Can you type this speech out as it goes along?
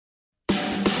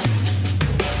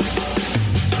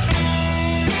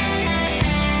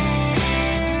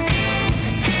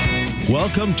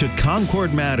Welcome to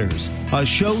Concord Matters, a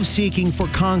show seeking for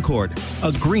concord,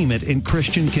 agreement in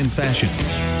Christian confession.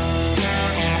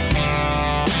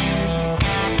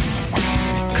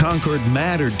 Concord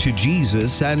mattered to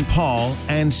Jesus and Paul,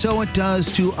 and so it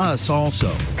does to us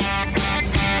also.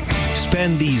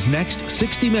 Spend these next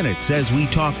 60 minutes as we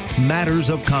talk matters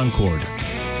of Concord.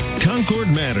 Concord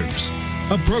Matters,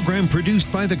 a program produced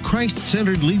by the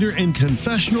Christ-centered leader in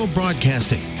confessional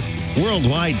broadcasting.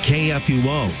 Worldwide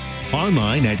KFUO.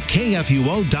 Online at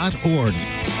kfuo.org.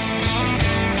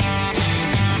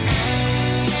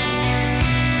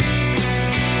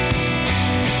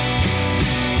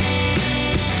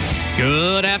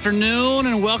 Good afternoon,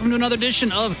 and welcome to another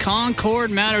edition of Concord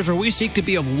Matters, where we seek to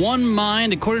be of one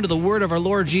mind according to the word of our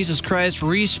Lord Jesus Christ,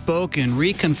 re-spoken,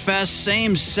 re-confessed,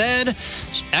 same said,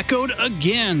 echoed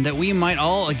again, that we might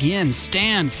all again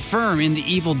stand firm in the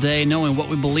evil day, knowing what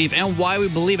we believe and why we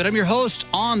believe it. I'm your host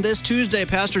on this Tuesday,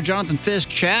 Pastor Jonathan Fisk,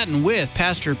 chatting with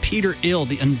Pastor Peter Ill,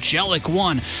 the angelic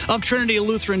one of Trinity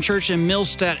Lutheran Church in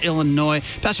Millstadt, Illinois,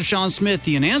 Pastor Sean Smith,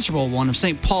 the unanswerable one of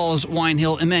St. Paul's, Wine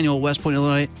Hill, Emmanuel, West Point,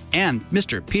 Illinois, and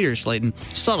Mr. Peter Slayton,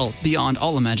 subtle beyond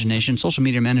all imagination, social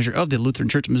media manager of the Lutheran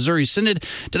Church Missouri Synod.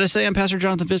 Did I say I'm Pastor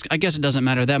Jonathan Fisk? I guess it doesn't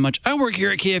matter that much. I work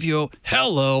here at KFUO.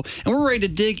 Hello. And we're ready to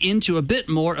dig into a bit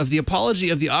more of the Apology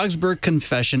of the Augsburg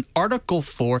Confession, Article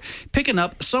 4, picking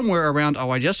up somewhere around,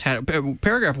 I just had it,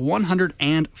 paragraph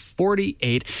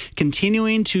 148,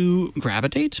 continuing to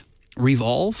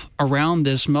revolve around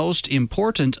this most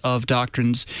important of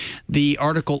doctrines, the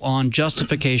article on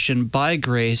justification by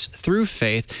grace through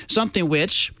faith, something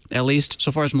which, at least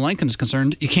so far as Melanchthon is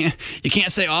concerned, you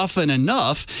can't say often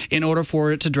enough in order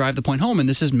for it to drive the point home. And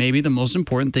this is maybe the most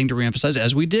important thing to reemphasize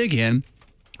as we dig in.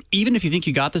 Even if you think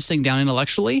you got this thing down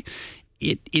intellectually,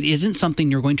 it isn't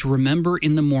something you're going to remember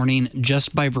in the morning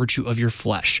just by virtue of your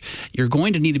flesh. You're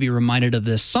going to need to be reminded of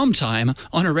this sometime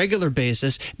on a regular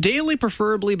basis, daily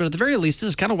preferably, but at the very least, this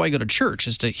is kind of why you go to church,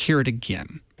 is to hear it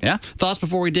again. Yeah? Thoughts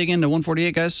before we dig into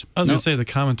 148, guys? I was going to say the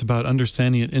comment about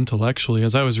understanding it intellectually.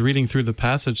 As I was reading through the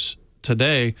passage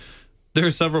today, there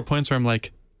are several points where I'm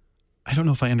like, I don't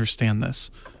know if I understand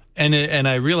this. And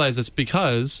I realize it's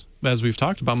because, as we've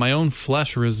talked about, my own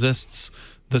flesh resists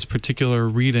this particular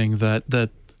reading that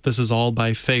this is all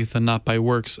by faith and not by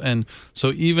works. And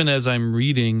so even as I'm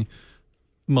reading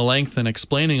Melanchthon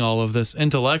explaining all of this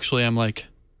intellectually, I'm like,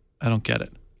 I don't get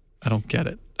it.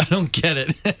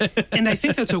 And I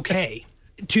think that's okay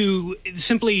to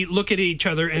simply look at each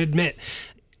other and admit,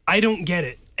 I don't get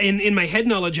it. And in my head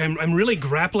knowledge, I'm really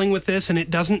grappling with this and it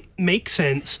doesn't make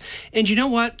sense. And you know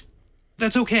what?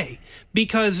 That's okay.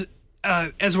 Because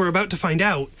as we're about to find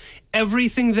out,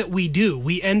 everything that we do,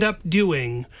 we end up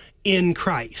doing in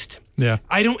Christ. Yeah.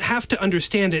 I don't have to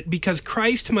understand it because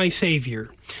Christ, my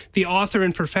Savior, the author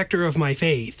and perfecter of my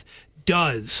faith,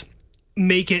 does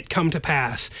make it come to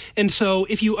pass. And so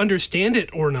if you understand it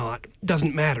or not,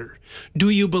 doesn't matter. Do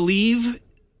you believe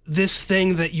this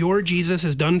thing that your Jesus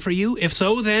has done for you? If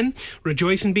so, then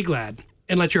rejoice and be glad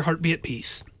and let your heart be at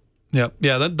peace. Yeah.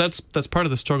 That's part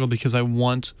of the struggle, because I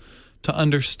want to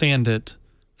understand it,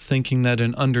 thinking that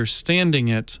in understanding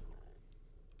it,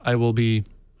 I will be,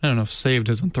 I don't know if saved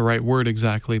isn't the right word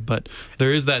exactly, but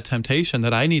there is that temptation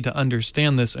that I need to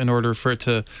understand this in order for it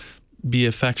to be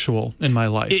effectual in my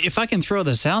life. If I can throw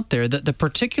this out there, the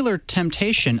particular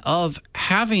temptation of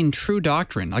having true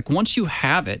doctrine, like once you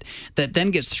have it, that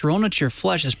then gets thrown at your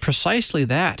flesh, is precisely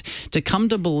that, to come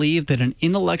to believe that an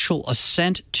intellectual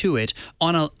assent to it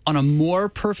on a more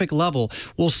perfect level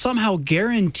will somehow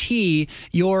guarantee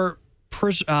your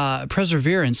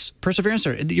perseverance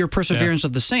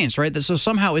of the saints, right? That so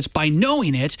somehow it's by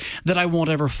knowing it that I won't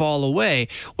ever fall away.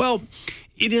 Well,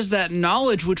 it is that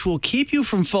knowledge which will keep you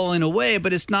from falling away,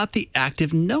 but it's not the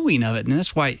active knowing of it. And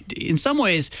that's why, in some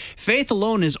ways, faith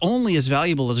alone is only as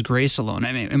valuable as grace alone.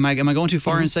 I mean, am I going too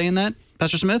far in saying that,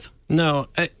 Pastor Smith? No,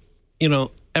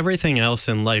 everything else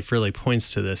in life really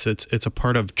points to this. It's a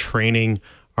part of training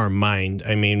our mind.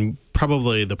 I mean,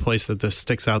 probably the place that this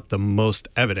sticks out the most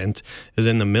evident is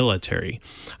in the military,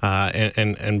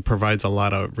 and provides a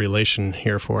lot of relation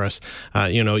here for us.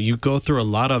 You go through a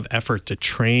lot of effort to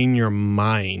train your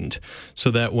mind so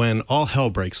that when all hell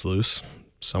breaks loose,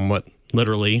 somewhat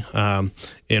literally,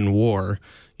 in war,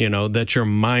 that your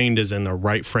mind is in the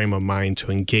right frame of mind to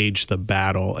engage the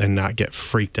battle and not get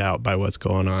freaked out by what's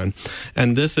going on.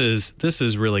 And this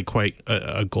is really quite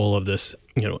a goal of this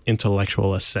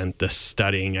intellectual ascent, this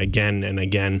studying again and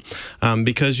again,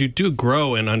 because you do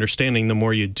grow in understanding the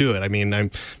more you do it. I mean,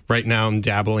 I'm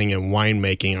dabbling in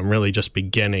winemaking. I'm really just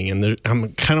beginning, and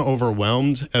I'm kind of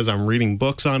overwhelmed as I'm reading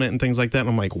books on it and things like that. And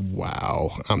I'm like,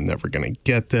 wow, I'm never going to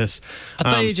get this. I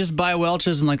thought you just buy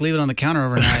Welch's and leave it on the counter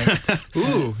overnight.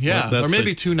 Ooh, yeah, That's or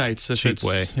maybe 2 nights if cheap it's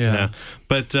way. Yeah.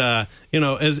 But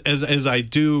as I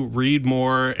do read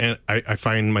more, and I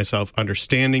find myself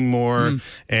understanding more,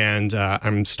 and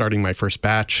I'm starting my first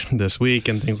batch this week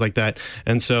and things like that.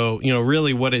 And so,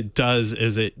 really what it does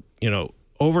is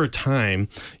over time,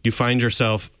 you find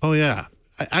yourself, oh yeah,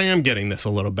 I am getting this a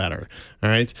little better. All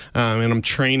right. And I'm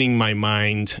training my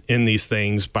mind in these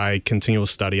things by continual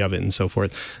study of it and so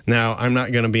forth. Now, I'm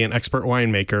not going to be an expert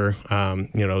winemaker,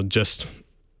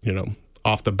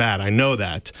 off the bat. I know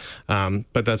that,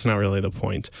 but that's not really the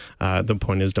point. The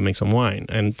point is to make some wine,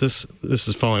 and this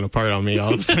is falling apart on me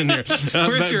all of a sudden here.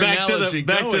 Where's your back analogy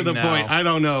to the now? point. I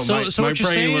don't know. So my what you're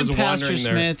brain saying, was Pastor wandering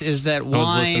Smith, there. is that I was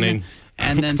wine, listening.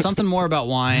 and then something more about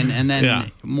wine, and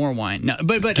then more wine. No,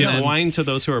 but Give wine to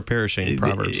those who are perishing.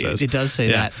 Proverbs says it does say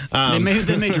that. They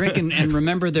may drink and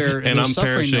remember their I'm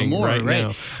suffering no perishing more. right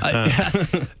now.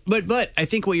 But I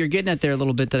think what you're getting at there a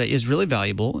little bit that is really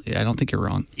valuable. I don't think you're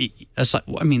wrong.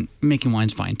 I mean, making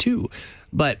wine's fine too,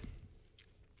 but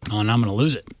now I'm going to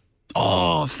lose it.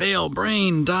 Oh, fail,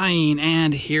 brain dying,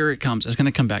 and here it comes. It's going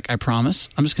to come back. I promise.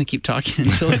 I'm just going to keep talking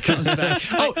until it comes back.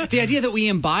 Oh, the idea that we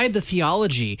imbibe the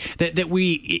theology, that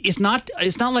we, it's not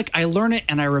like I learn it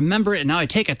and I remember it and now I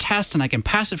take a test and I can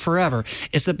pass it forever.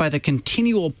 It's that by the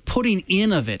continual putting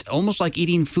in of it, almost like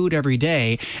eating food every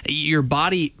day, your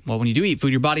body, when you do eat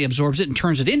food, your body absorbs it and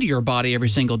turns it into your body every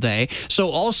single day. So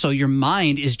also your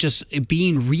mind is just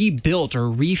being rebuilt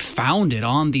or refounded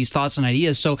on these thoughts and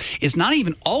ideas. So it's not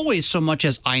even always so much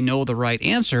as I know the right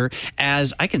answer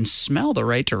as I can smell the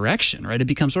right direction, right? It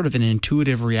becomes sort of an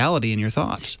intuitive reality in your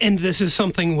thoughts. And this is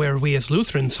something where we as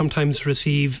Lutherans sometimes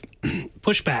receive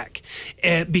pushback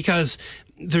because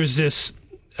there's this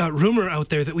rumor out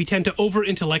there that we tend to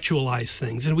over-intellectualize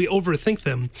things and we overthink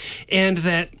them, and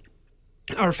that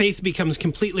our faith becomes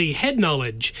completely head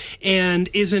knowledge and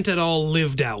isn't at all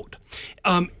lived out.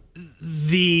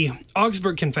 The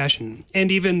Augsburg Confession and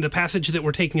even the passage that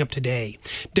we're taking up today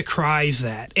decries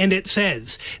that, and it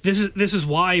says this is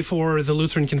why for the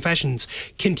Lutheran confessions,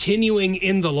 continuing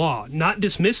in the law, not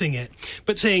dismissing it,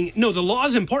 but saying no, the law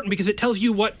is important because it tells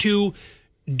you what to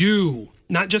do,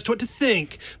 not just what to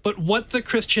think, but what the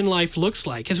Christian life looks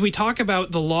like. As we talk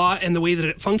about the law and the way that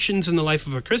it functions in the life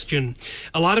of a Christian,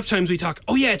 a lot of times we talk,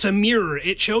 oh yeah, it's a mirror,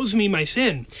 it shows me my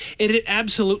sin, and it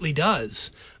absolutely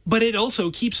does. But it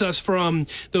also keeps us from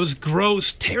those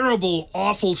gross, terrible,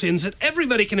 awful sins that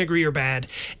everybody can agree are bad.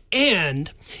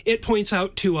 And it points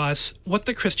out to us what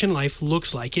the Christian life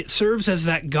looks like. It serves as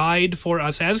that guide for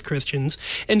us as Christians.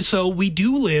 And so we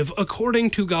do live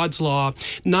according to God's law,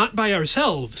 not by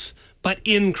ourselves, but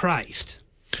in Christ.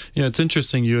 Yeah, it's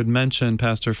interesting. You had mentioned,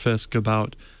 Pastor Fisk,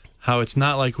 about how it's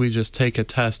not like we just take a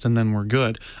test and then we're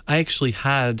good. I actually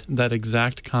had that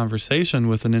exact conversation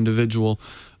with an individual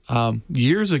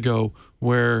years ago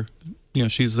where,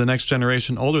 she's the next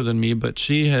generation older than me, but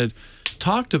she had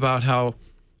talked about how,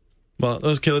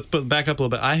 let's back up a little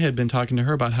bit. I had been talking to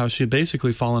her about how she had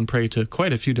basically fallen prey to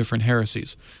quite a few different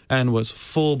heresies and was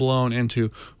full blown into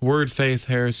word faith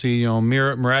heresy,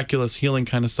 miraculous healing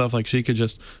kind of stuff. Like she could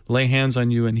just lay hands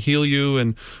on you and heal you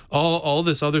and all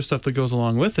this other stuff that goes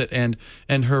along with it. And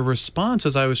her response,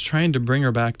 as I was trying to bring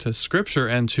her back to Scripture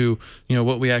and to,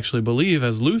 what we actually believe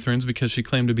as Lutherans, because she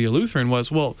claimed to be a Lutheran,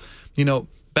 was,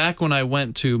 back when I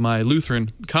went to my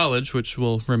Lutheran college, which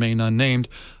will remain unnamed,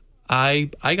 I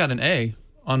got an A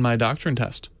on my doctrine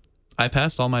test. I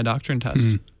passed all my doctrine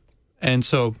tests. And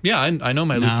so, I know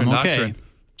my Lutheran doctrine.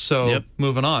 So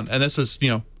moving on. And this is,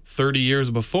 30 years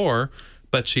before,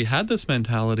 but she had this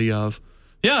mentality of,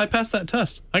 I passed that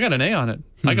test. I got an A on it.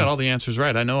 I got all the answers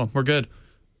right. I know them. We're good.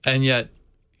 And yet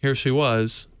here she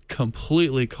was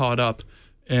completely caught up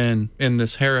in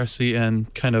this heresy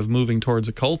and kind of moving towards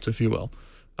a cult, if you will.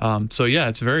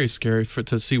 It's very scary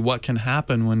to see what can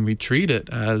happen when we treat it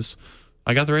as,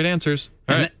 I got the right answers.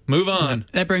 All right, move on.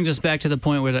 That brings us back to the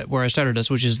point where I started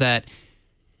us, which is that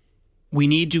we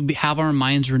need to have our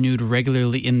minds renewed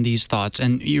regularly in these thoughts,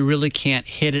 and you really can't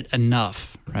hit it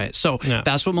enough, right? So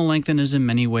that's what Melanchthon is in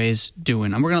many ways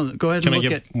doing. And we're going to go ahead and look at...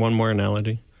 Can I give one more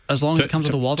analogy? As long as it comes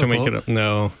with a Walther quote.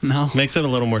 No. Makes it a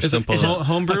little more simple. Is it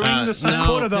home brewing? A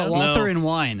quote about Walther and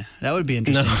wine. That would be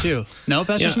interesting too. No,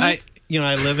 Pastor Smith?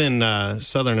 I live in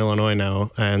Southern Illinois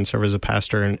now and serve as a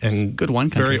pastor and good wine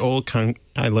country. Very old.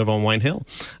 I live on Wine Hill.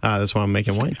 That's why I'm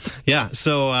making wine. Yeah.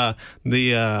 So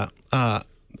the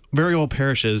very old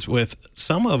parishes with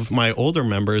some of my older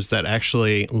members that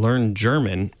actually learned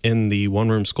German in the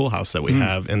one-room schoolhouse that we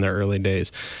have in their early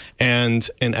days. And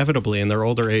inevitably, in their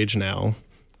older age now,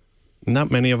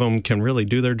 not many of them can really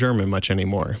do their German much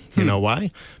anymore. You know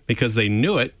why? Because they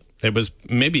knew it. It was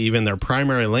maybe even their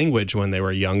primary language when they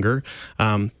were younger,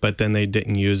 but then they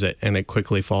didn't use it, and it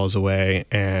quickly falls away.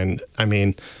 And I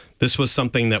mean, this was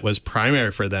something that was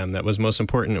primary for them, that was most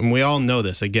important. And we all know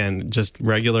this. Again, just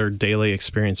regular daily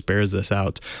experience bears this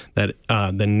out, that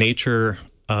the nature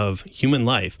of human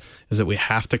life is that we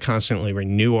have to constantly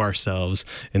renew ourselves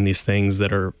in these things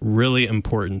that are really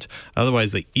important.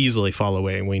 Otherwise, they easily fall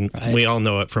away. We all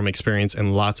know it from experience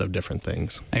and lots of different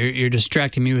things. You're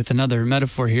distracting me with another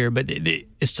metaphor here, but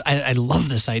I love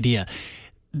this idea.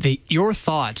 Your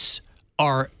thoughts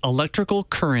are electrical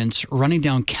currents running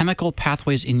down chemical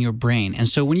pathways in your brain. And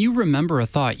so when you remember a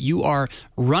thought, you are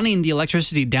running the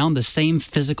electricity down the same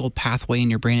physical pathway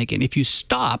in your brain again. If you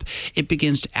stop, it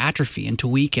begins to atrophy and to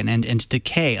weaken and to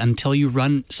decay until you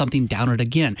run something down it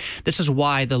again. This is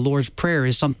why the Lord's Prayer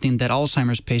is something that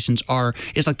Alzheimer's patients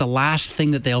is like the last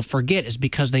thing that they'll forget, is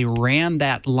because they ran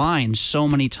that line so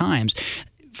many times.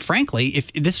 Frankly,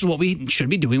 if this is what we should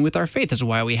be doing with our faith, this is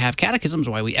why we have catechisms,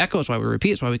 why we echo, it's why we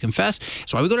repeat, it's why we confess,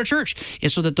 it's why we go to church,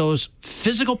 is so that those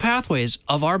physical pathways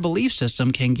of our belief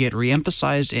system can get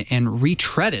reemphasized and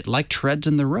retreaded like treads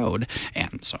in the road.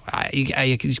 And so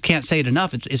I just can't say it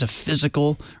enough. It's a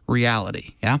physical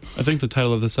reality. Yeah. I think the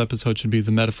title of this episode should be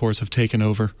 "The Metaphors Have Taken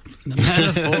Over." The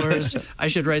metaphors. I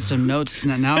should write some notes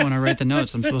now. When I write the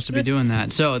notes, I'm supposed to be doing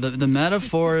that. So the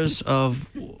metaphors of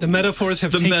the metaphors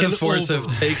have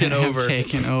taken over.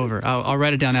 Taken over. I'll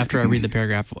write it down after I read the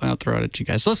paragraph, and I'll throw it at you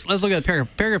guys. So let's look at the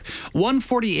paragraph. Paragraph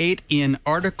 148 in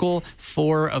Article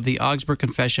 4 of the Augsburg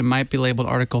Confession might be labeled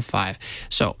Article 5.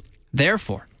 So,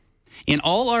 therefore, in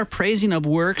all our praising of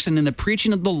works and in the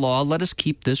preaching of the law, let us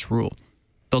keep this rule.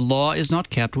 The law is not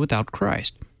kept without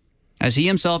Christ. As he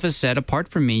himself has said, apart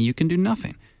from me, you can do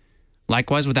nothing.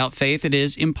 Likewise, without faith, it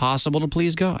is impossible to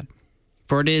please God.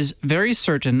 For it is very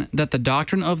certain that the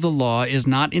doctrine of the law is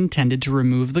not intended to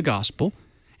remove the gospel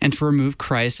and to remove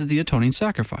Christ as the atoning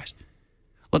sacrifice.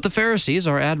 Let the Pharisees,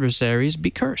 our adversaries, be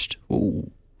cursed.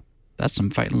 Ooh, that's some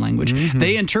fighting language. Mm-hmm.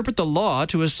 They interpret the law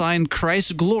to assign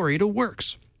Christ's glory to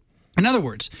works. In other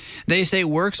words, they say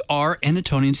works are an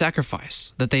atoning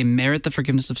sacrifice, that they merit the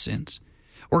forgiveness of sins.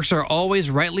 Works are always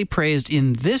rightly praised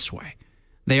in this way.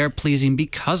 They are pleasing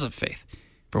because of faith.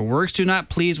 For works do not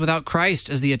please without Christ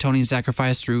as the atoning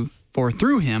sacrifice, for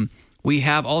through him we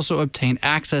have also obtained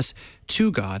access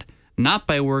to God, not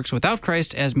by works without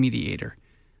Christ as mediator.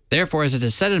 Therefore, as it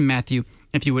is said in Matthew,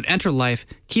 if you would enter life,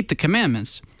 keep the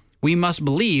commandments. We must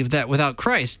believe that without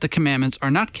Christ the commandments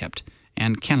are not kept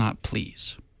and cannot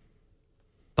please.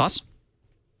 Thoughts?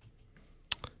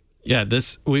 Yeah,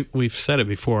 we've said it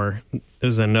before,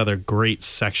 is another great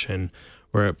section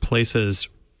where it places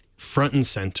front and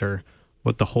center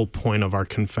what the whole point of our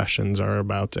confessions are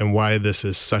about and why this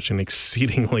is such an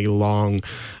exceedingly long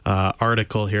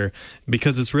article here,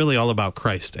 because it's really all about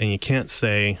Christ, and you can't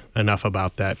say enough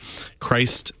about that.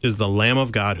 Christ is the Lamb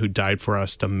of God who died for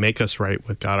us to make us right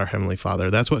with God our Heavenly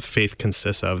Father. That's what faith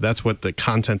consists of. That's what the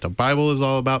content of Bible is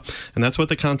all about, and that's what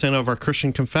the content of our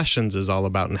Christian confessions is all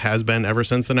about and has been ever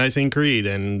since the Nicene Creed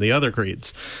and the other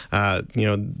creeds.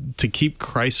 To keep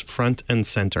Christ front and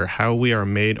center, how we are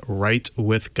made right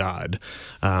with God,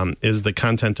 is the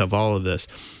content of all of this.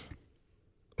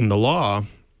 And the law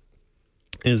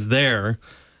is there,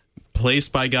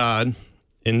 placed by God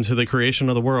into the creation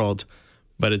of the world,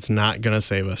 but it's not going to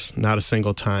save us, not a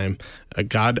single time.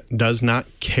 God does not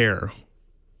care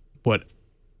what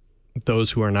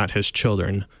those who are not his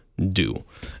children do.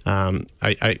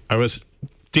 I was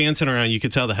dancing around. You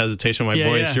could tell the hesitation in my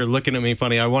voice. Yeah. You're looking at me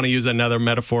funny. I want to use another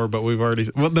metaphor, but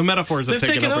the metaphors have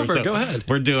taken over. So go ahead.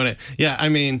 We're doing it. Yeah, I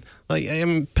mean,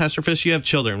 Pastor Fish, you have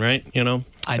children, right?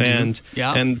 I do.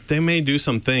 And they may do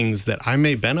some things that I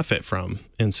may benefit from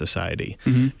in society.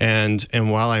 Mm-hmm.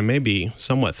 And while I may be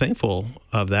somewhat thankful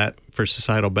of that for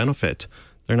societal benefit,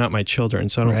 they're not my children,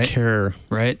 so I don't care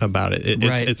about it.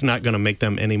 It's not going to make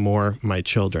them any more my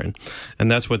children. And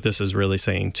that's what this is really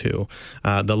saying, too.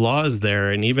 The law is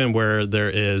there, and even where there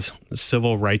is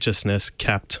civil righteousness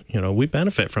kept, we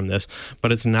benefit from this,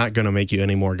 but it's not going to make you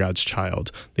any more God's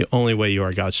child. The only way you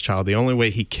are God's child, the only way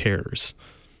he cares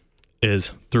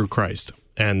is through Christ.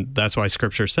 And that's why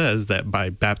Scripture says that by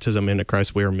baptism into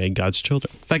Christ, we are made God's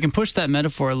children. If I can push that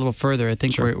metaphor a little further, I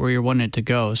think where you're wanting it to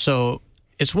go. So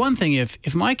It's one thing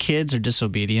if my kids are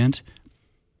disobedient,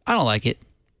 I don't like it.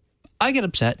 I get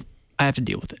upset. I have to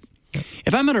deal with it. Yeah.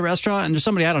 If I'm at a restaurant and there's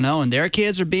somebody I don't know and their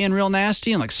kids are being real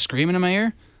nasty and like screaming in my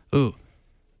ear, ooh,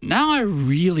 now I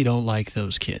really don't like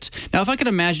those kids. Now, if I could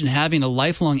imagine having a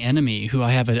lifelong enemy who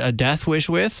I have a death wish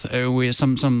with,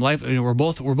 we're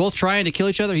both trying to kill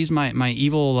each other. He's my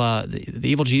evil, the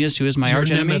evil genius who is my arch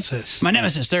enemy. Nemesis. My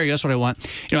nemesis. There you go. That's what I want.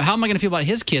 How am I going to feel about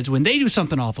his kids when they do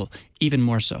something awful? Even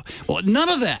more so. Well, none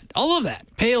of that, all of that,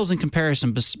 pales in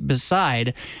comparison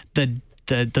beside the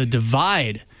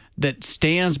divide that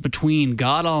stands between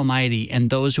God Almighty and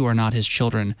those who are not his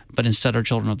children, but instead are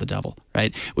children of the devil,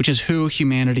 right? Which is who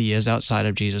humanity is outside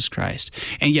of Jesus Christ.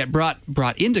 And yet brought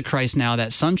into Christ now,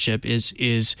 that sonship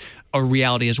is a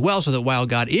reality as well, so that while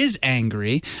God is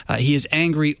angry, he is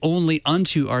angry only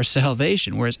unto our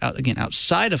salvation. Whereas,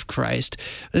 outside of Christ,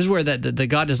 this is where the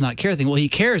God does not care thing. Well, he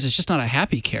cares. It's just not a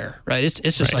happy care, right? It's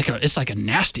just right. It's like a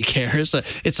nasty care.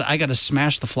 It's I got to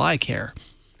smash the fly care.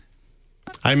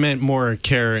 I meant more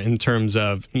care in terms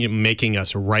of making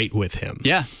us right with him.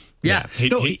 Yeah.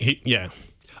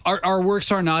 Our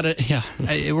works are not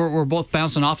we're both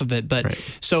bouncing off of it, but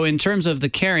right. So in terms of the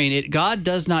caring, God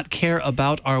does not care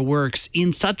about our works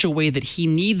in such a way that he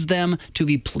needs them to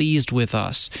be pleased with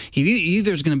us. He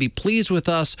either is going to be pleased with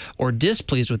us or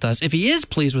displeased with us. If he is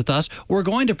pleased with us, we're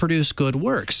going to produce good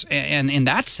works, and in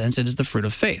that sense, it is the fruit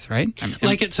of faith, right?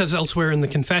 Like it says elsewhere in the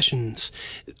Confessions,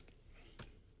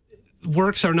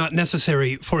 works are not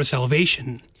necessary for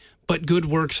salvation, but good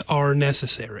works are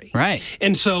necessary. Right.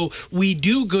 And so we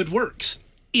do good works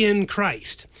in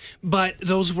Christ, but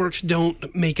those works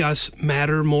don't make us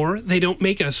matter more. They don't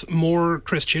make us more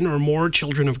Christian or more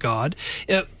children of God.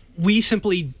 We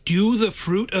simply do the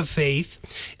fruit of faith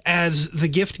as the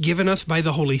gift given us by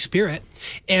the Holy Spirit,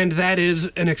 and that is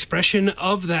an expression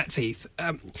of that faith.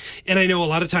 And I know a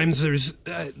lot of times there's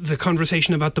the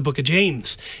conversation about the book of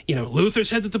James. Luther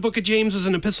said that the book of James was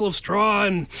an epistle of straw,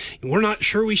 and we're not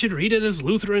sure we should read it as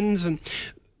Lutherans.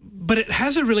 But it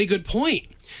has a really good point.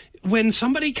 When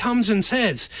somebody comes and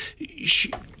says,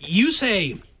 you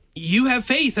say, you have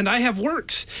faith and I have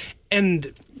works,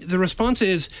 and the response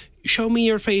is, show me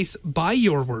your faith by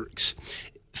your works.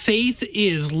 Faith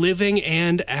is living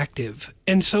and active.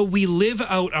 And so we live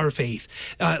out our faith.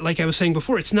 Like I was saying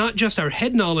before, it's not just our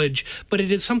head knowledge, but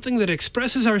it is something that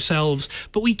expresses ourselves,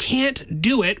 but we can't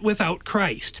do it without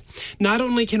Christ. Not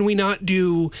only can we not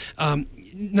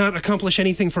accomplish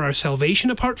anything for our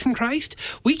salvation apart from Christ,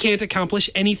 we can't accomplish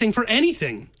anything for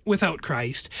anything without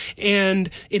Christ. And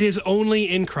it is only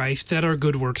in Christ that our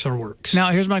good works are works.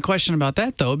 Now, here's my question about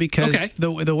that, though, because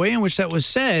the way in which that was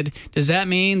said, does that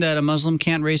mean that a Muslim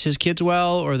can't raise his kids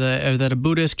well, or that a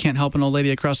Buddhist can't help an old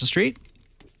lady across the street?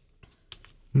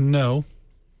 No.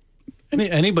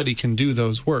 Anybody can do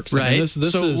those works. Right. I mean,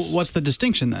 this so is, what's the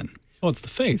distinction then? Well, it's the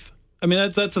faith. I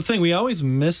mean, that's the thing. We always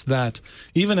miss that.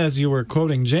 Even as you were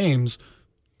quoting James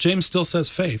still says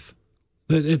faith.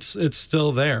 That it's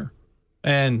still there.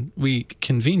 And we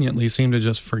conveniently seem to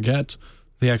just forget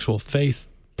the actual faith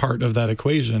part of that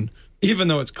equation, even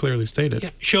though it's clearly stated.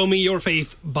 Yeah. Show me your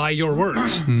faith by your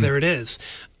works. There it is.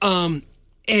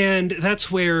 And that's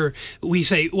where we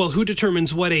say, well, who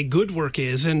determines what a good work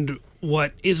is and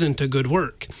what isn't a good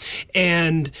work?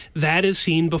 And that is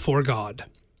seen before God.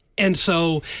 And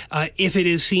so if it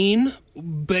is seen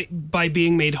by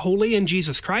being made holy in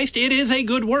Jesus Christ, it is a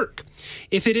good work.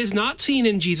 If it is not seen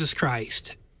in Jesus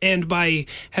Christ and by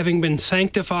having been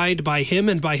sanctified by him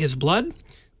and by his blood,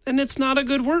 then it's not a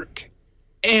good work.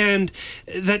 And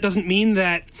that doesn't mean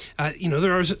that,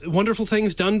 there are wonderful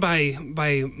things done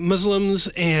by Muslims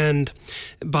and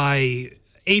by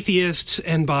atheists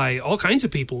and by all kinds of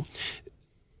people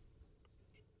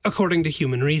according to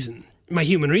human reason. My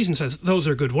human reason says those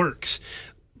are good works,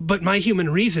 but my human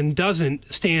reason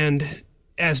doesn't stand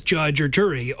as judge or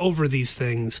jury over these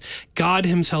things. God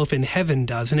himself in heaven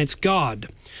does, and it's God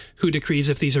who decrees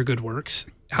if these are good works.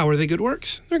 How are they good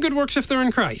works? They're good works if they're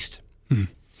in Christ.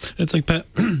 It's like,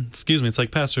 it's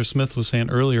like Pastor Smith was saying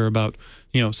earlier about,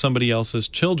 somebody else's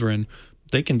children.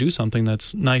 They can do something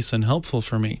that's nice and helpful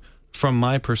for me. From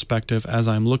my perspective, as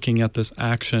I'm looking at this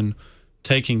action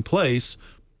taking place,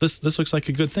 this looks like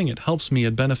a good thing. It helps me.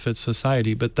 It benefits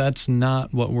society. But that's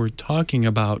not what we're talking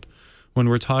about when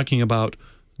we're talking about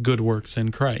good works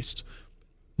in Christ.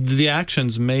 The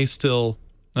actions may still,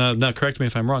 now correct me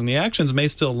if I'm wrong, the actions may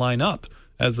still line up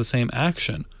as the same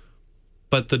action,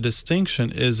 but the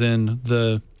distinction is in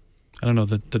the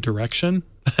direction.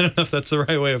 I don't know if that's the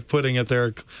right way of putting it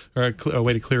there, or a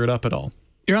way to clear it up at all.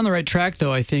 You're on the right track,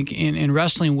 though, I think, in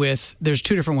wrestling with, there's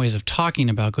two different ways of talking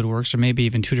about good works, or maybe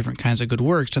even two different kinds of good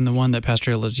works. And the one that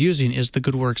Pastor Hill is using is the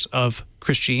good works of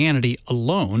Christianity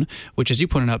alone, which, as you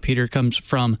pointed out, Peter, comes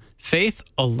from faith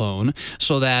alone,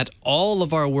 so that all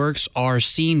of our works are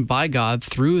seen by God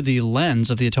through the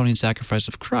lens of the atoning sacrifice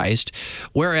of Christ,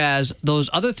 whereas those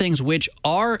other things which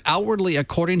are outwardly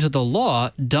according to the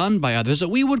law done by others that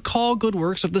we would call good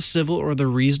works of the civil or the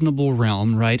reasonable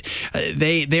realm, right?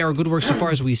 They are good works so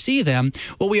far as we see them.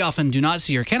 What we often do not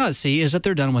see or cannot see is that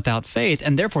they're done without faith,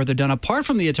 and therefore they're done apart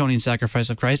from the atoning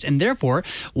sacrifice of Christ, and therefore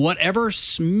whatever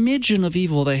smidgen of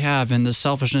evil they have in the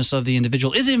selfishness of the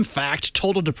individual is in fact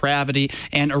total depravity,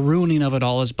 and a ruining of it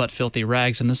all is but filthy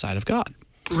rags in the sight of God.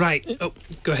 Right. Oh,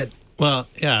 go ahead. Well,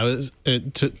 yeah,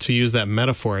 to use that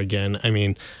metaphor again, I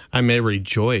mean, I may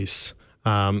rejoice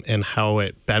in how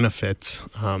it benefits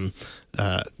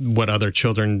what other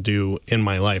children do in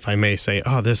my life. I may say,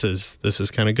 oh, this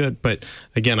is kind of good. But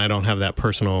again, I don't have that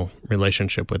personal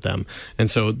relationship with them. And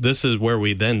so this is where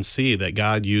we then see that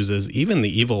God uses even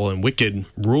the evil and wicked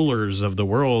rulers of the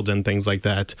world and things like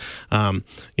that,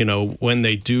 when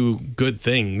they do good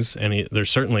things. And there's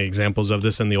certainly examples of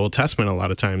this in the Old Testament a lot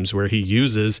of times where he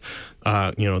uses,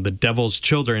 the devil's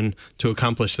children to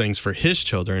accomplish things for his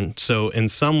children. So in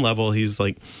some level, he's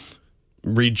like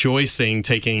rejoicing,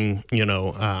 taking,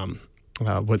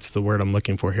 what's the word I'm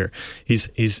looking for here?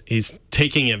 He's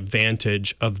taking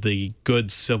advantage of the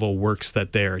good civil works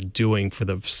that they are doing for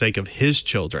the sake of his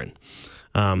children,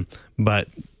 but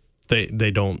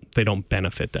they don't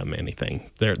benefit them anything.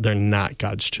 They're not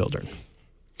God's children.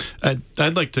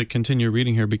 I'd like to continue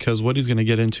reading here because what he's going to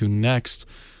get into next,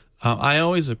 I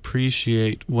always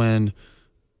appreciate when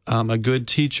a good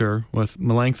teacher, with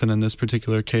Melanchthon in this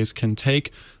particular case, can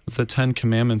take the 10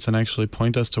 Commandments and actually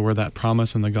point us to where that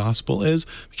promise in the gospel is,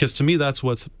 because to me that's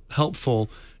what's helpful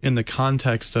in the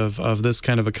context of this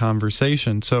kind of a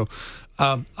conversation. So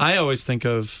I always think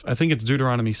it's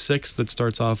Deuteronomy 6 that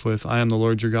starts off with, I am the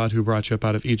Lord your God who brought you up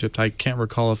out of Egypt. I can't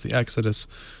recall if the Exodus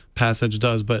passage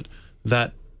does, but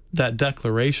that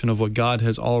declaration of what God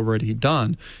has already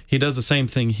done. He does the same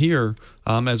thing here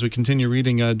as we continue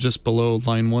reading just below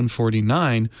line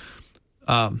 149.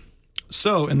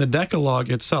 So in the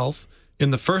Decalogue itself,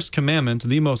 in the first commandment,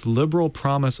 the most liberal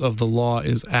promise of the law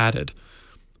is added.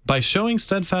 By showing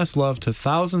steadfast love to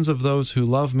thousands of those who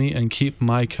love me and keep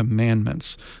my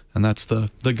commandments. And that's the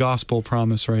gospel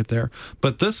promise right there.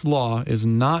 But this law is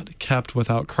not kept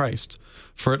without Christ,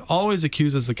 for it always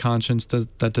accuses the conscience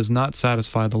that does not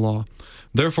satisfy the law.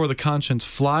 Therefore the conscience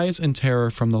flies in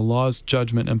terror from the law's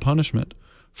judgment and punishment,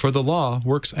 for the law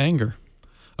works anger.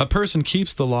 A person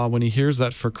keeps the law when he hears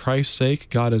that for Christ's sake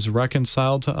God is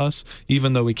reconciled to us,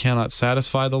 even though we cannot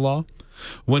satisfy the law.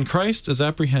 When Christ is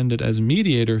apprehended as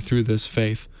mediator through this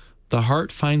faith, the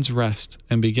heart finds rest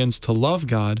and begins to love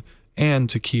God and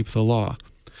to keep the law.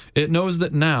 It knows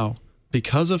that now,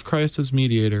 because of Christ as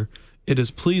mediator, it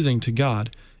is pleasing to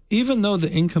God, even though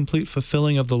the incomplete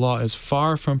fulfilling of the law is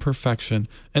far from perfection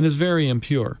and is very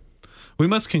impure. We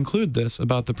must conclude this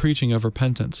about the preaching of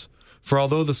repentance. For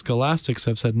although the scholastics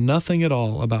have said nothing at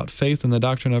all about faith in the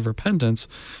doctrine of repentance,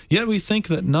 yet we think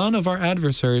that none of our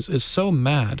adversaries is so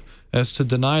mad as to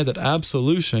deny that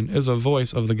absolution is a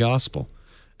voice of the gospel,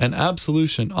 and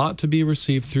absolution ought to be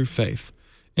received through faith,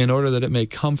 in order that it may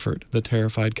comfort the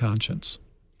terrified conscience.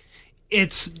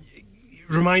 It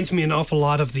reminds me an awful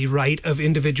lot of the rite of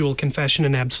individual confession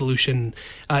and absolution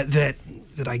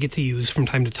that I get to use from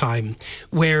time to time,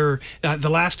 where the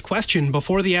last question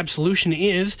before the absolution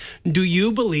is, do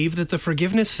you believe that the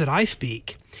forgiveness that I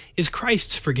speak is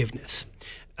Christ's forgiveness?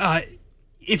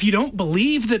 If you don't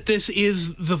believe that this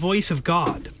is the voice of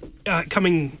God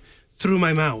coming through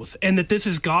my mouth, and that this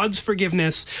is God's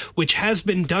forgiveness, which has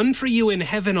been done for you in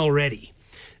heaven already,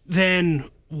 then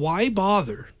why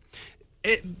bother?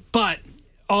 But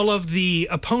all of the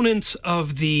opponents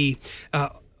of the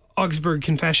Augsburg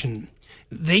Confession,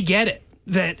 they get it,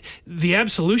 that the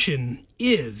absolution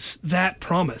is that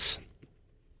promise.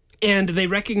 And they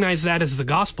recognize that as the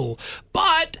gospel,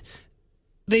 but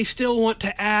they still want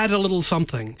to add a little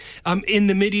something. In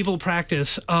the medieval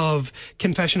practice of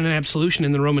confession and absolution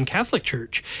in the Roman Catholic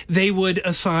Church, they would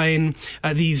assign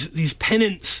these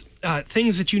penance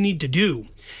things that you need to do.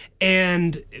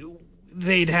 And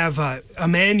they'd have a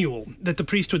manual that the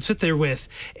priest would sit there with,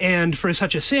 and for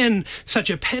such a sin, such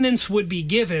a penance would be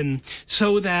given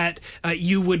so that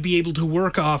you would be able to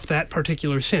work off that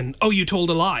particular sin. Oh, you told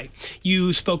a lie.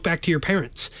 You spoke back to your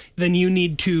parents. Then you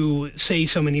need to say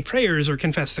so many prayers or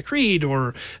confess the creed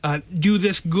or do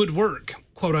this good work,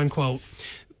 quote unquote.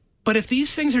 But if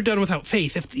these things are done without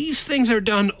faith, if these things are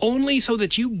done only so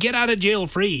that you get out of jail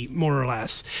free, more or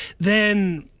less,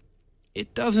 then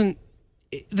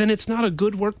it's not a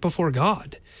good work before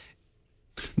God.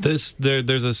 There's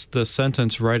the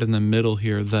sentence right in the middle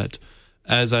here that,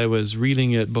 as I was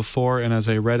reading it before and as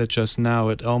I read it just now,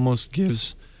 it almost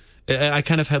gives, I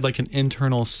kind of had like an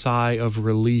internal sigh of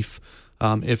relief,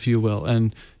 if you will.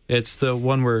 And it's the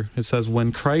one where it says,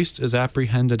 when Christ is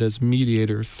apprehended as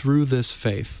mediator through this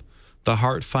faith, the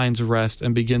heart finds rest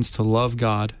and begins to love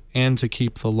God and to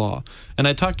keep the law. And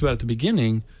I talked about at the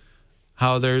beginning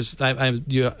how there's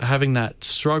having that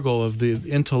struggle of the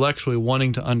intellectually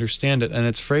wanting to understand it. And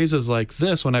it's phrases like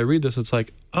this, when I read this, it's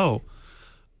like, oh,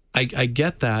 I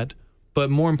get that,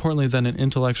 but more importantly than an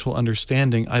intellectual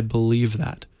understanding, I believe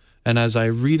that. And as I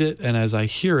read it and as I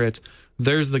hear it,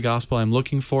 there's the gospel I'm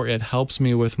looking for. It helps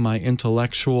me with my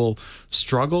intellectual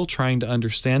struggle trying to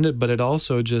understand it, but it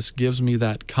also just gives me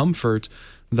that comfort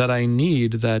that I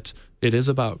need, that it is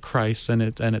about Christ and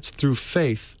it's through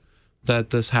faith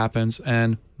that this happens,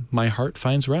 and my heart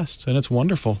finds rest, and it's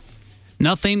wonderful.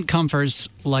 Nothing comforts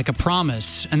like a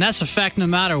promise, and that's a fact no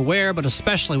matter where, but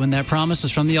especially when that promise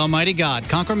is from the Almighty God.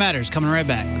 Concord Matters, coming right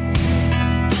back.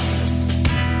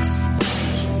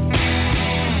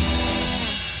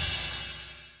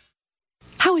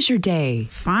 How was your day?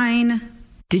 Fine.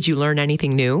 Did you learn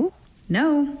anything new?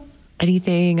 No.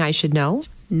 Anything I should know?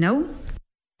 No.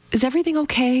 Is everything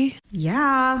okay?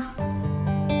 Yeah.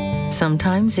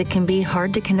 Sometimes it can be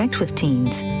hard to connect with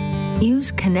teens.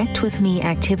 Use Connect With Me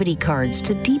activity cards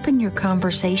to deepen your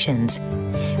conversations.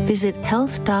 Visit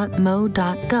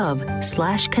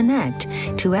health.mo.gov/connect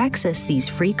to access these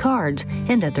free cards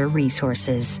and other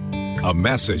resources. A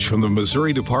message from the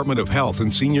Missouri Department of Health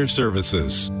and Senior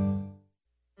Services.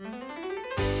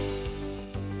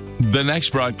 The next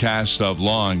broadcast of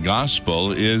Law and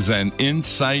Gospel is an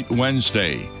Insight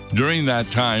Wednesday. During that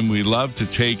time, we love to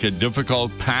take a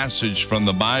difficult passage from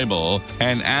the Bible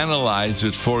and analyze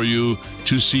it for you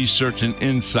to see certain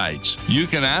insights. You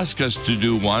can ask us to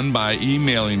do one by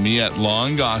emailing me at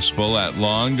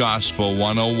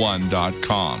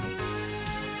lawandgospel@lawandgospel101.com.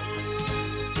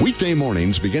 Weekday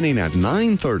mornings beginning at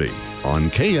 9:30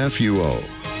 on KFUO.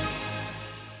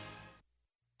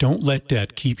 Don't let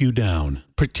debt keep you down.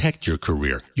 Protect your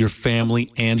career, your family,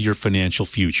 and your financial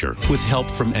future with help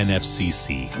from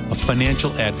NFCC, a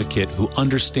financial advocate who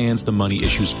understands the money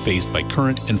issues faced by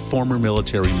current and former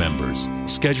military members.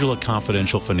 Schedule a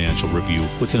confidential financial review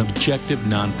with an objective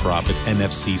nonprofit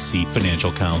NFCC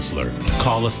financial counselor.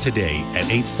 Call us today at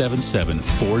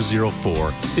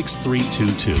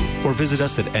 877-404-6322 or visit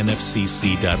us at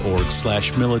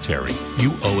nfcc.org/military.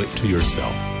 You owe it to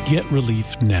yourself. Get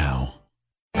relief now.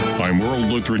 I'm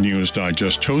World Lutheran News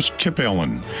Digest host Kip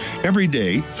Allen. Every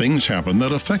day, things happen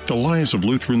that affect the lives of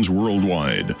Lutherans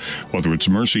worldwide. Whether it's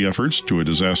mercy efforts to a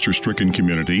disaster-stricken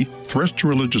community, threats to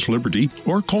religious liberty,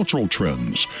 or cultural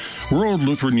trends, World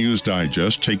Lutheran News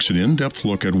Digest takes an in-depth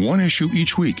look at one issue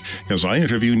each week as I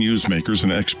interview newsmakers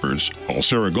and experts, while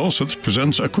Sarah Golseth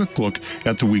presents a quick look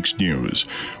at the week's news.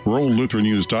 World Lutheran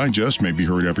News Digest may be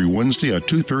heard every Wednesday at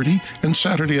 2:30 and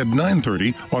Saturday at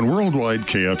 9:30 on Worldwide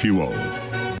KFUO.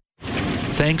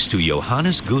 Thanks to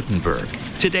Johannes Gutenberg,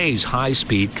 today's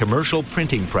high-speed commercial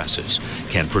printing presses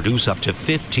can produce up to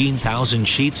 15,000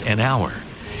 sheets an hour.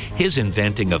 His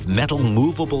inventing of metal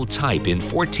movable type in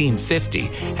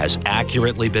 1450 has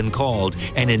accurately been called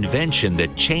an invention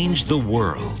that changed the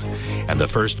world. And the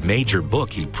first major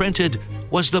book he printed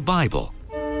was the Bible.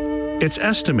 It's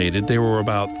estimated there were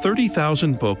about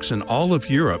 30,000 books in all of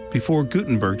Europe before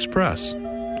Gutenberg's press.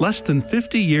 Less than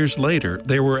 50 years later,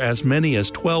 there were as many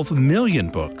as 12 million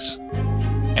books.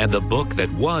 And the book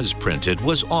that was printed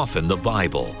was often the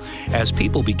Bible. As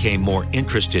people became more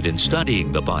interested in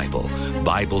studying the Bible,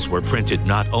 Bibles were printed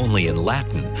not only in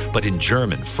Latin, but in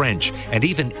German, French, and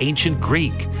even ancient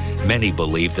Greek. Many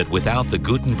believe that without the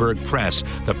Gutenberg press,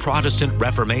 the Protestant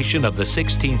Reformation of the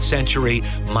 16th century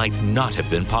might not have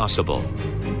been possible.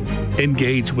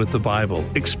 Engage with the Bible.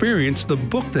 Experience the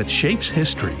book that shapes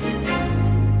history.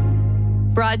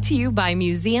 Brought to you by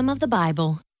Museum of the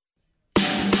Bible.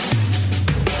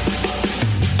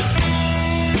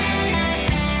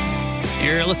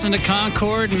 You're listening to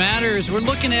Concord Matters. We're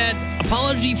looking at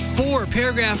Apology 4,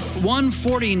 paragraph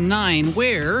 149,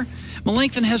 where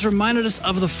Melanchthon has reminded us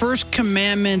of the first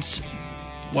commandment's,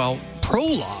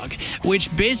 prologue, which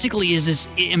basically is this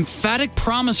emphatic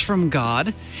promise from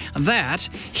God that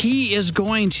he is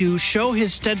going to show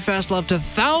his steadfast love to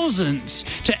thousands,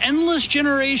 to endless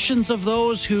generations of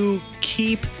those who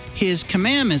keep his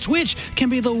commandments, which can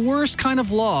be the worst kind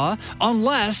of law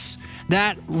unless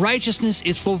that righteousness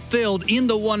is fulfilled in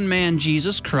the one man,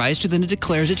 Jesus Christ, who then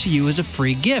declares it to you as a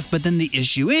free gift. But then the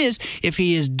issue is, if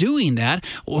he is doing that,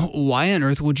 why on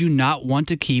earth would you not want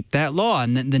to keep that law?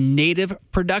 And the native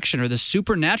production, or the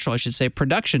supernatural, I should say,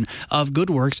 production of good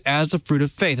works as the fruit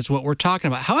of faith. That's what we're talking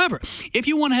about. However, if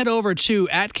you want to head over to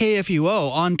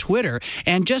 @KFUO on Twitter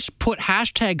and just put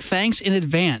hashtag thanks in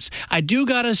advance, I do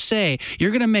got to say,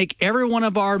 you're going to make every one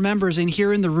of our members in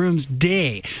here in the room's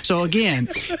day. So again,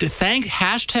 to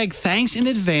hashtag thanks in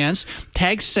advance,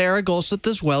 tag Sarah Golseth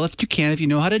as well if you can, if you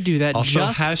know how to do that. Also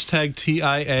hashtag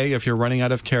TIA if you're running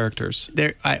out of characters.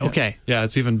 Okay. Yeah,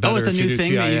 it's even better it's the if new you do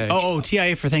thing TIA.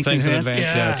 TIA for thanks in advance.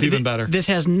 Yeah, it's even better. This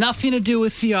has nothing to do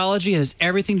with theology. It has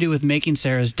everything to do with making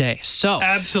Sarah's day. So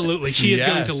absolutely, she is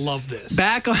going to love this.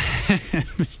 Back on.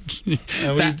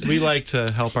 We like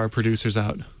to help our producers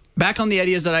out. Back on the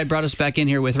ideas that I brought us back in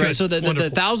here with, right? Good. So the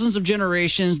thousands of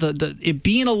generations, it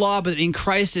being a law, but in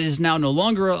Christ it is now no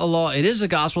longer a law. It is a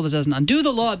gospel that doesn't undo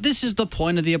the law. This is the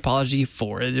point of the apology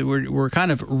for it. We're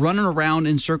kind of running around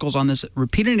in circles on this,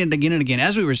 repeating it again and again,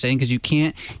 as we were saying, because you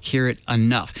can't hear it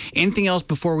enough. Anything else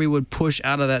before we would push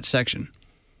out of that section?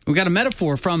 We got a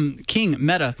metaphor from King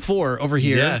Metaphor over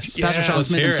here. Yes. Pastor Sean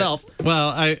Smith himself. Well,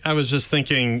 I was just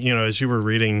thinking, as you were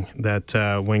reading that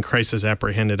when Christ is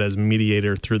apprehended as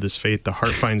mediator through this faith, the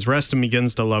heart finds rest and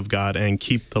begins to love God and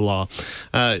keep the law.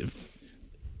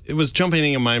 It was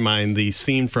jumping in my mind the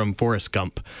scene from Forrest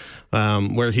Gump,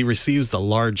 where he receives the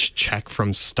large check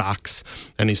from stocks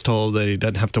and he's told that he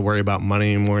doesn't have to worry about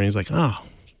money anymore. And he's like, oh,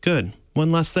 good.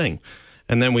 One less thing.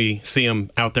 And then we see him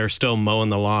out there still mowing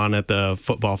the lawn at the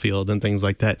football field and things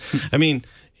like that. I mean,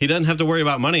 he doesn't have to worry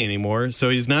about money anymore. So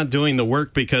he's not doing the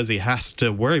work because he has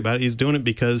to worry about it. He's doing it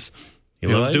because he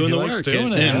loves doing the work.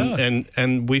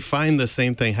 And we find the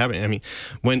same thing happening. I mean,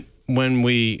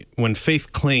 when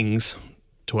faith clings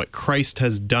to what Christ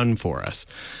has done for us,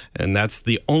 and that's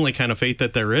the only kind of faith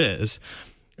that there is,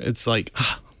 it's like,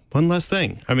 one less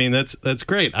thing. I mean, that's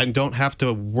great. I don't have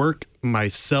to work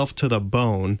myself to the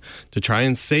bone to try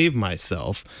and save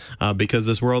myself because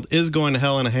this world is going to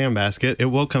hell in a handbasket. It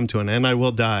will come to an end. I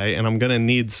will die, and I'm going to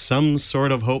need some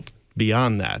sort of hope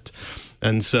beyond that.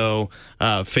 And so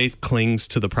faith clings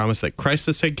to the promise that Christ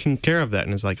has taken care of that,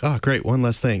 and is like, oh, great, one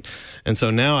less thing. And so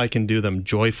now I can do them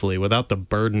joyfully without the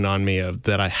burden on me of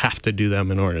that I have to do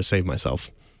them in order to save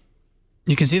myself.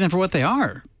 You can see them for what they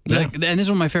are. Yeah. And this is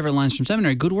one of my favorite lines from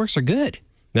seminary. Good works are good.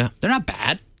 Yeah. They're not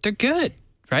bad. They're good,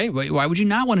 right? Why would you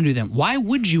not want to do them? Why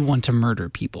would you want to murder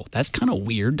people? That's kind of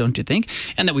weird, don't you think?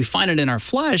 And that we find it in our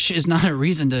flesh is not a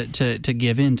reason to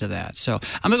give in to that. So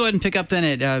I'm going to go ahead and pick up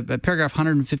then at paragraph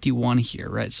 151 here,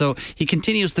 right? So he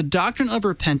continues, the doctrine of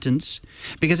repentance,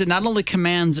 because it not only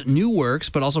commands new works,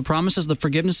 but also promises the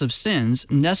forgiveness of sins,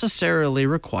 necessarily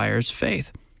requires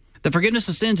faith. The forgiveness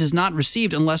of sins is not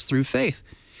received unless through faith.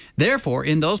 Therefore,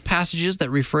 in those passages that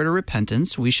refer to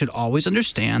repentance, we should always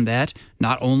understand that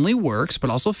not only works, but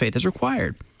also faith is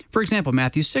required. For example,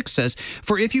 Matthew 6 says,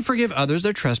 for if you forgive others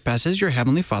their trespasses, your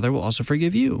heavenly Father will also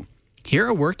forgive you. Here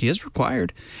a work is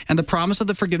required, and the promise of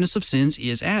the forgiveness of sins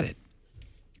is added.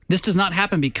 This does not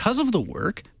happen because of the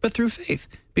work, but through faith,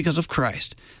 because of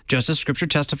Christ. Just as Scripture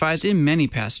testifies in many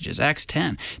passages. Acts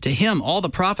 10, to him all the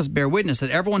prophets bear witness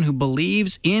that everyone who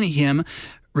believes in him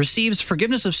receives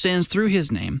forgiveness of sins through his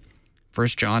name. 1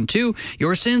 John 2,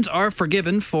 your sins are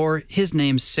forgiven for his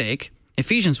name's sake.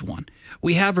 Ephesians 1,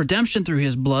 we have redemption through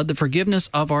his blood, the forgiveness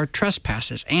of our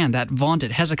trespasses. And that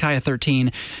vaunted Hezekiah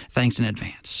 13, thanks in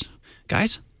advance.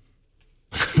 Guys?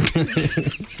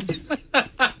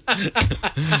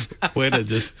 Way to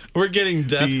just... We're getting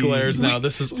death glares now.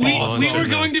 This is awesome. We were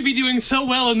going to be doing so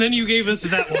well, and then you gave us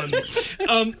that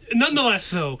one. Nonetheless,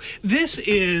 though, this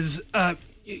is...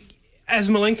 as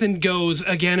Melanchthon goes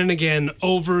again and again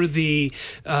over the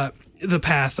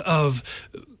path of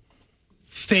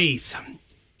faith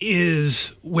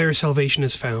is where salvation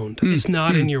is found. It's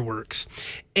not in your works.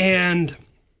 And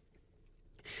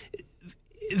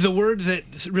the word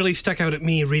that really stuck out at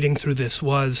me reading through this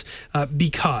was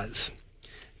because.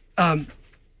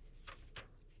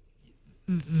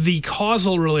 The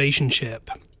causal relationship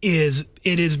is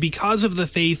because of the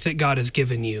faith that God has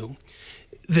given you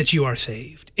that you are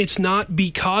saved. It's not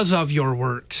because of your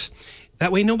works.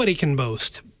 That way nobody can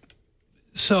boast.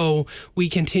 So we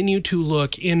continue to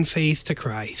look in faith to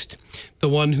Christ, the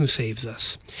one who saves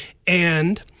us.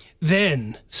 And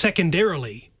then,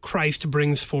 secondarily, Christ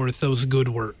brings forth those good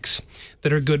works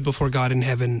that are good before God in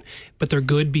heaven, but they're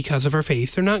good because of our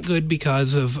faith. They're not good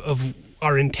because of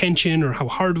our intention or how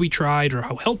hard we tried or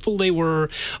how helpful they were.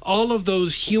 All of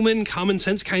those human common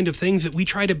sense kind of things that we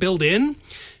try to build in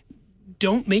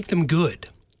don't make them good.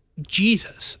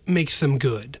 Jesus makes them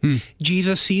good.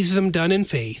 Jesus sees them done in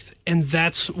faith, and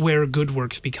that's where good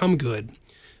works become good.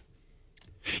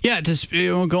 Yeah, just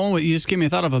going with you, just gave me a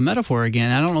thought of a metaphor again.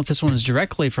 I don't know if this one is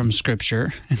directly from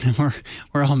Scripture, and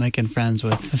we're all making friends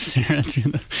with Sarah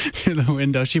through the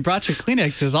window. She brought your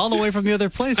Kleenexes all the way from the other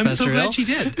place. I'm so glad she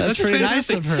did. That's pretty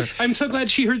fantastic. nice of her. I'm so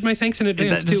glad she heard my thanks in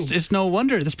advance too. It's no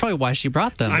wonder. That's probably why she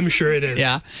brought them. I'm sure it is.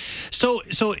 Yeah. So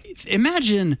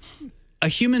imagine a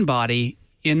human body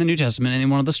in the New Testament, and in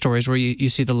one of the stories where you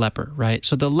see the leper, right?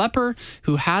 So the leper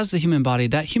who has the human body,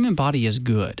 that human body is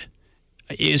good.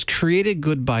 Is created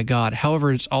good by God.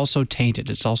 However, it's also tainted.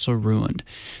 It's also ruined.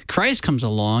 Christ comes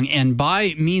along, and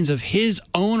by means of his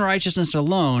own righteousness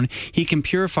alone, he can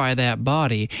purify that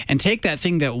body and take that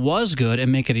thing that was good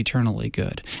and make it eternally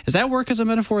good. Does that work as a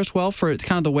metaphor as well for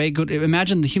kind of the way good?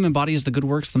 Imagine the human body is the good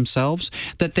works themselves,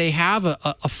 that they have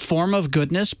a form of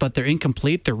goodness, but they're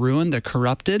incomplete, they're ruined, they're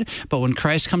corrupted. But when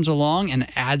Christ comes along and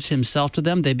adds himself to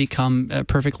them, they become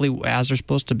perfectly as they're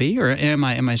supposed to be? Or am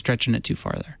I stretching it too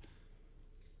far there?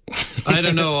 I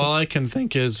don't know. All I can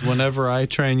think is whenever I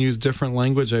try and use different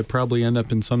language, I probably end up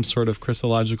in some sort of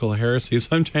Christological heresy.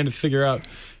 So I'm trying to figure out,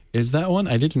 is that one?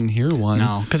 I didn't hear one.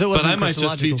 No, because it wasn't. But I might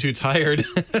just be too tired.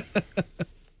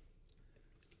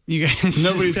 You guys,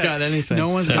 nobody's got anything. No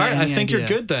one's got All right, any I think idea. You're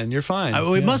good then. You're fine.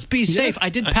 It must be safe. I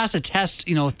did pass a test,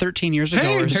 13 years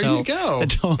ago or so. There you go. That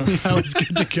told me I was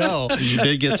good to go. You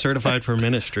did get certified for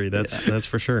ministry. That's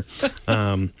for sure.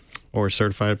 Or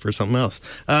certified for something else.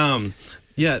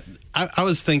 Yeah, I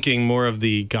was thinking more of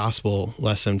the gospel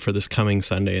lesson for this coming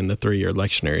Sunday in the 3-year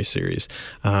lectionary series.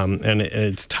 And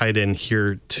it's tied in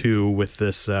here, too, with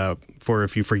this, for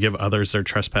if you forgive others their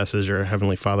trespasses, your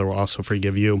Heavenly Father will also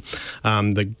forgive you.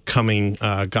 The coming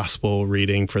gospel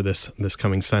reading for this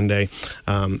coming Sunday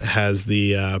has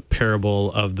the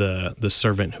parable of the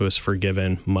servant who is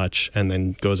forgiven much and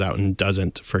then goes out and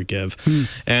doesn't forgive.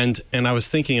 And I was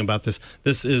thinking about this.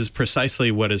 This is precisely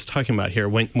what it's talking about here.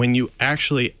 When you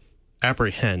actually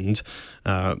apprehend,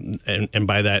 and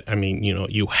by that I mean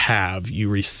you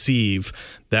receive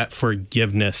that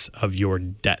forgiveness of your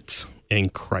debts in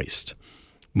Christ.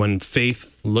 When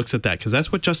faith looks at that, because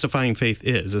that's what justifying faith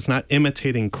is. It's not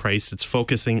imitating Christ, it's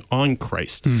focusing on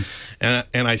Christ. And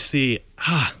I see,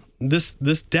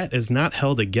 this debt is not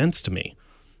held against me,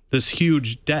 this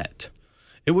huge debt.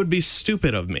 It would be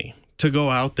stupid of me to go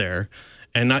out there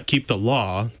and not keep the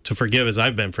law to forgive as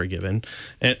I've been forgiven,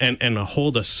 and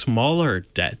hold a smaller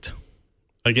debt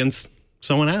against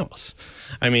someone else.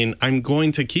 I mean, I'm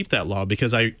going to keep that law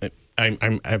because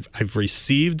I've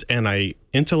received and I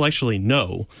intellectually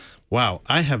know, wow,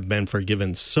 I have been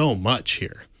forgiven so much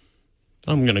here.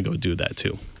 I'm going to go do that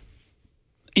too.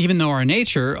 Even though our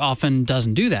nature often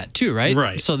doesn't do that too, right?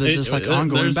 Right. So this is like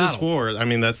ongoing there's battle. This war. I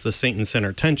mean, that's the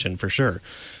Satan-sinner tension for sure.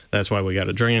 That's why we got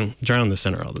to drown the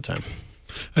sinner all the time.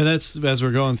 And that's, as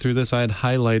we're going through this, I had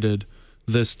highlighted,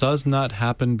 this does not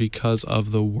happen because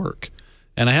of the work.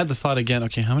 And I had the thought again,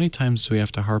 okay, how many times do we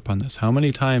have to harp on this? How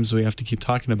many times do we have to keep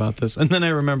talking about this? And then I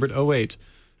remembered, oh, wait,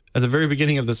 at the very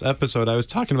beginning of this episode, I was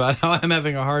talking about how I'm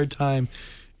having a hard time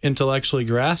intellectually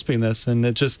grasping this. And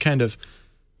it just kind of,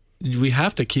 we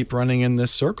have to keep running in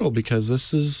this circle because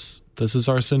this is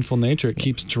our sinful nature. It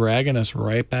keeps dragging us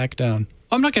right back down.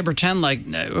 I'm not going to pretend like,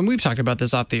 and we've talked about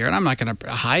this off the air, and I'm not going to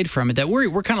hide from it, that we're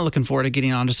kind of looking forward to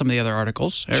getting on to some of the other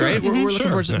articles, sure. right? We're looking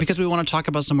forward to, Yeah. because we want to talk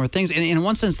about some more things. And in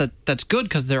one sense, that's good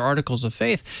because they're articles of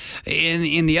faith.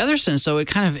 In the other sense, though,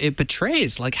 it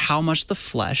betrays like how much the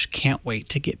flesh can't wait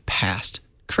to get past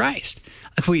Christ.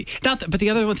 But the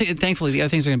other one thing, thankfully, the other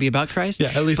things are going to be about Christ.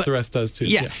 Yeah, at least the rest does too.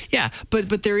 Yeah.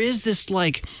 But there is this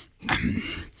like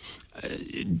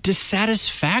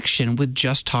dissatisfaction with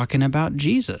just talking about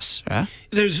Jesus. Right?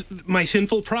 There's my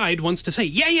sinful pride wants to say,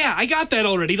 yeah, I got that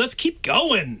already. Let's keep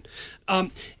going.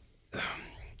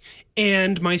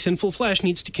 And my sinful flesh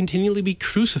needs to continually be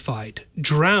crucified,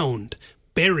 drowned,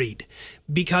 buried,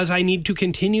 because I need to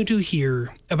continue to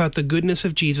hear about the goodness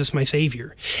of Jesus, my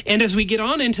Savior. And as we get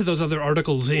on into those other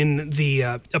articles in the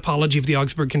Apology of the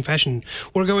Augsburg Confession,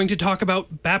 we're going to talk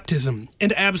about baptism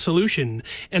and absolution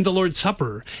and the Lord's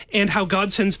Supper and how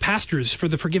God sends pastors for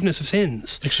the forgiveness of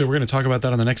sins. Actually, we're going to talk about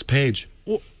that on the next page.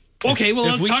 Okay, well,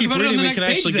 if let's we talk keep about reading, it on the we next can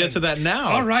page actually then. get to that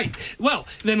now. All right. Well,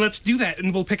 then let's do that,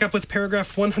 and we'll pick up with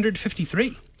paragraph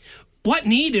 153. What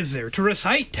need is there to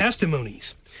recite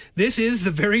testimonies? This is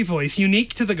the very voice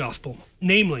unique to the gospel,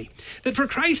 namely, that for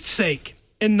Christ's sake,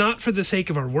 and not for the sake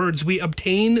of our words, we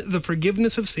obtain the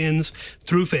forgiveness of sins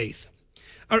through faith.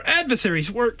 Our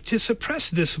adversaries work to suppress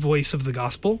this voice of the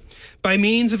gospel by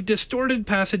means of distorted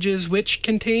passages which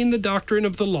contain the doctrine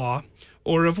of the law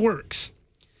or of works.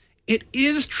 It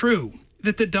is true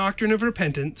that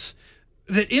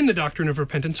in the doctrine of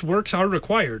repentance, works are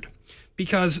required,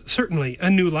 because certainly a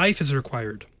new life is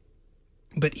required.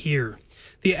 But here,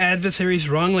 the adversaries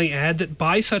wrongly add that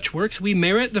by such works we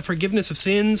merit the forgiveness of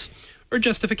sins or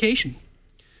justification.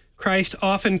 Christ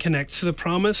often connects the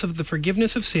promise of the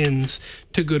forgiveness of sins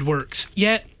to good works,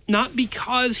 yet not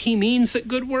because he means that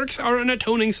good works are an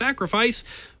atoning sacrifice,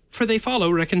 for they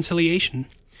follow reconciliation.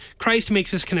 Christ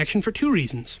makes this connection for two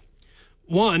reasons.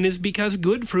 One is because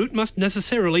good fruit must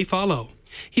necessarily follow.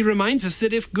 He reminds us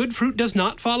that if good fruit does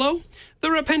not follow,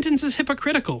 the repentance is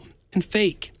hypocritical and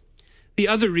fake. The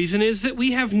other reason is that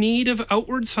we have need of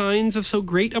outward signs of so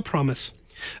great a promise.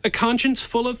 A conscience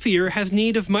full of fear has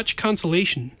need of much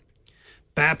consolation.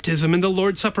 Baptism and the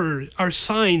Lord's Supper are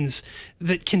signs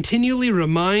that continually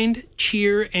remind,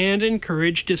 cheer, and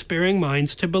encourage despairing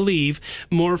minds to believe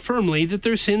more firmly that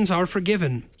their sins are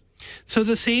forgiven. So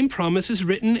the same promise is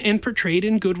written and portrayed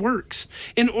in good works,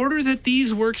 in order that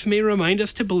these works may remind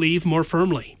us to believe more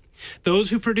firmly. Those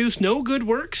who produce no good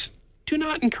works do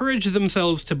not encourage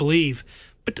themselves to believe,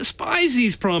 but despise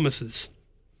these promises.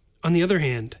 On the other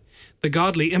hand, the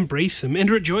godly embrace them and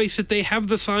rejoice that they have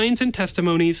the signs and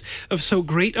testimonies of so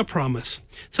great a promise.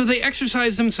 So they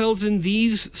exercise themselves in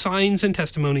these signs and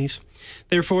testimonies.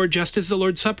 Therefore, just as the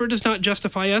Lord's Supper does not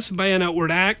justify us by an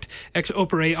outward act, ex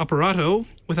opere operato,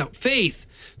 without faith,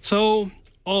 so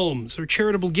alms or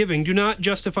charitable giving do not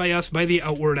justify us by the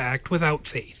outward act without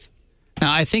faith.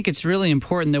 Now, I think it's really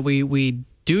important that we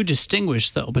do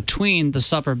distinguish, though, between the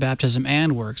supper, baptism,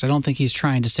 and works. I don't think he's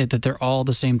trying to say that they're all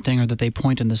the same thing or that they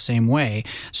point in the same way.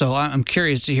 So I'm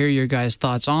curious to hear your guys'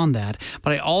 thoughts on that.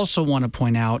 But I also want to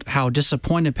point out how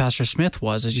disappointed Pastor Smith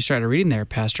was as you started reading there,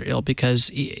 Pastor Ill,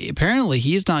 because apparently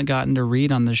he's not gotten to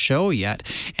read on the show yet.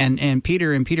 And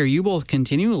Peter, you both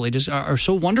continually just are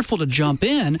so wonderful to jump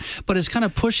in, but it's kind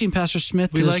of pushing Pastor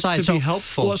Smith to the side. We like to be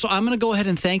helpful. Well, so I'm going to go ahead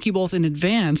and thank you both in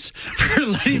advance for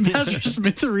letting Pastor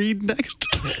Smith read next.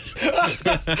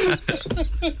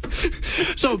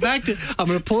 So I'm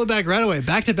going to pull it back right away.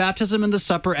 Back to baptism and the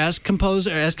supper as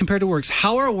compared to works.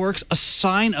 How are works a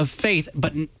sign of faith,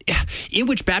 but in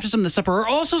which baptism and the supper are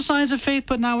also signs of faith,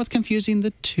 but not with confusing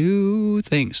the two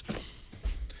things?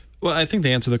 Well, I think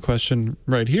they answer the question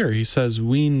right here. He says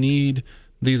we need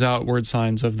these outward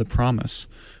signs of the promise.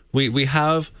 We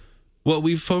have what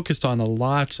we've focused on a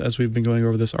lot as we've been going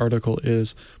over this article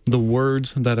is the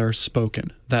words that are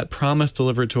spoken, that promise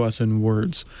delivered to us in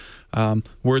words.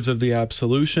 Words of the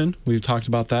absolution, we've talked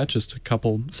about that just a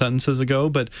couple sentences ago,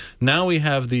 but now we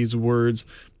have these words,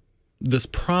 this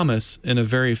promise in a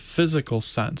very physical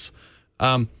sense.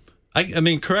 I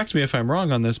mean, correct me if I'm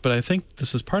wrong on this, but I think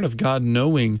this is part of God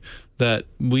knowing that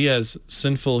we as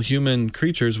sinful human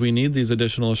creatures, we need these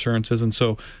additional assurances. And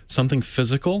so something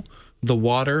physical, the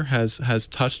water has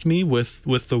touched me with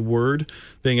the word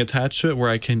being attached to it,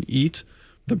 where I can eat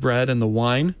the bread and the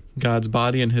wine, God's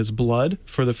body and his blood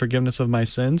for the forgiveness of my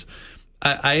sins.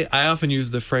 I often use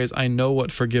the phrase, I know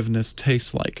what forgiveness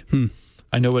tastes like.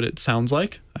 I know what it sounds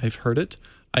like. I've heard it.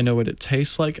 I know what it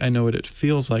tastes like. I know what it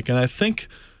feels like. And I think,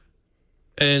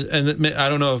 and I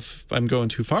don't know if I'm going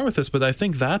too far with this, but I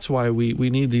think that's why we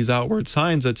need these outward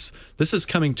signs. This is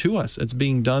coming to us. It's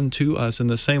being done to us in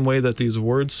the same way that these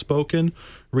words spoken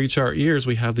reach our ears.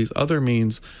 We have these other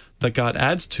means that God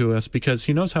adds to us because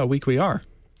he knows how weak we are.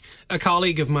 A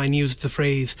colleague of mine used the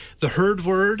phrase, the heard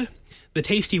word, the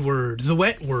tasty word, the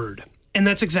wet word. And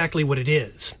that's exactly what it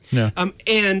is. Yeah.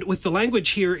 And with the language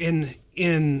here in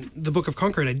the Book of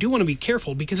Concord, I do want to be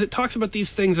careful because it talks about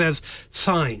these things as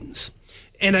signs.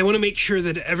 And I want to make sure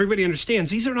that everybody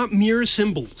understands these are not mere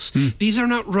symbols. These are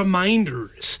not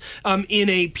reminders in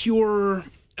a pure,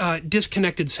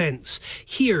 disconnected sense.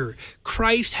 Here,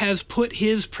 Christ has put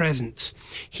his presence.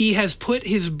 He has put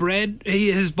his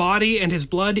body and his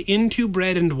blood into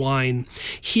bread and wine.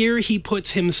 Here he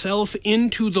puts himself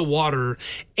into the water,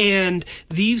 and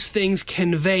these things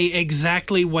convey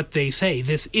exactly what they say.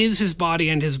 This is his body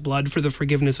and his blood for the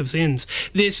forgiveness of sins.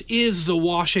 This is the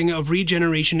washing of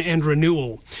regeneration and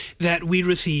renewal that we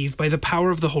receive by the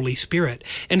power of the Holy Spirit.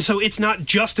 And so it's not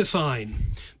just a sign,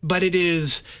 but it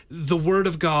is the word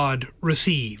of God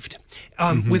received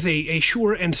with a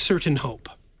sure and certain hope.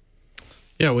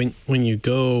 Yeah, when you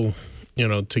go,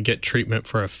 to get treatment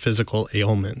for a physical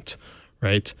ailment,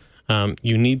 right?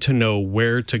 You need to know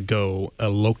where to go, a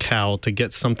locale to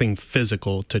get something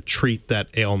physical to treat that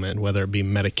ailment, whether it be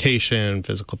medication,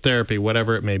 physical therapy,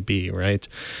 whatever it may be, right?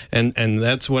 And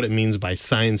that's what it means by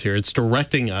signs here. It's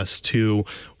directing us to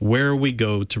where we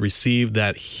go to receive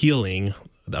that healing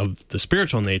of the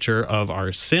spiritual nature of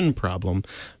our sin problem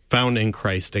found in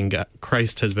Christ, and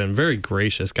Christ has been very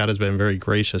gracious. God has been very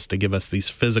gracious to give us these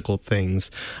physical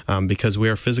things because we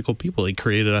are physical people. He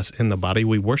created us in the body.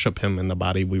 We worship him in the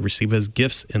body. We receive his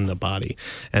gifts in the body.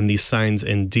 And these signs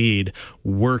indeed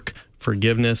work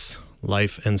forgiveness,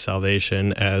 life, and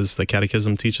salvation, as the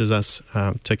Catechism teaches us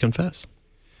to confess.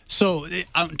 So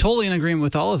I'm totally in agreement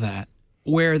with all of that.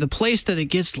 Where the place that it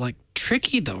gets like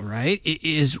tricky though, right,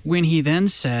 is when he then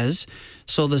says,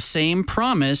 so the same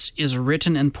promise is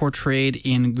written and portrayed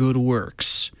in good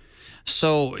works.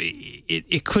 So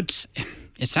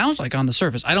it sounds like on the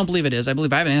surface, I don't believe it is. I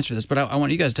believe I haven't answered this, but I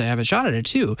want you guys to have a shot at it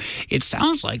too. It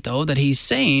sounds like, though, that he's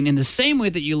saying in the same way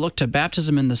that you look to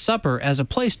baptism and the supper as a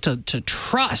place to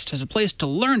trust, as a place to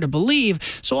learn, to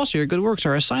believe, so also your good works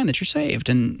are a sign that you're saved,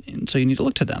 and so you need to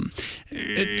look to them.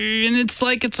 And it's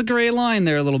like it's a gray line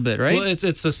there a little bit, right? Well,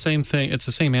 it's the same thing. It's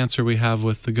the same answer we have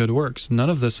with the good works.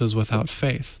 None of this is without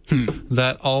faith.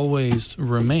 That always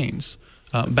remains.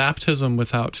 Baptism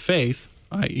without faith,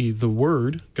 i.e. the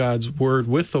Word, God's Word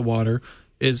with the water,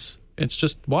 it's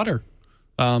just water.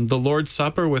 The Lord's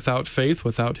Supper without faith,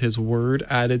 without his Word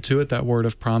added to it, that word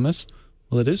of promise,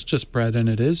 well, it is just bread and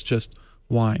it is just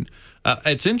wine.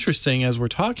 It's interesting as we're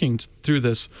talking through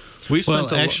this.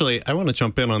 Actually, I want to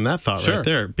jump in on that thought right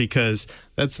there, because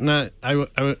that's not...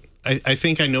 I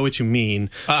think I know what you mean,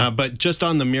 but just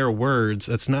on the mere words,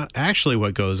 that's not actually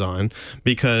what goes on,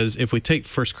 because if we take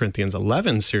 1 Corinthians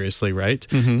 11 seriously, right,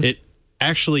 it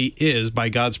actually is, by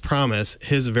God's promise,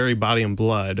 his very body and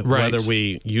blood, whether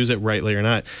we use it rightly or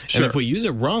not. And if we use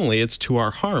it wrongly, it's to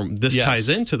our harm. This ties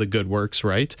into the good works,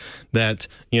 right? That,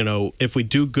 if we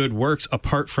do good works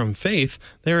apart from faith,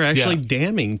 they're actually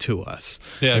damning to us.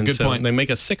 Yeah, and good point. They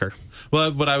make us sicker.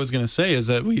 Well, what I was going to say is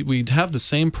that we have the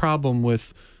same problem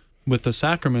with the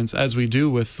sacraments as we do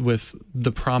with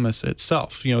the promise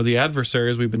itself. The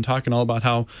adversaries, we've been talking all about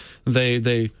how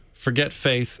they forget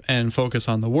faith and focus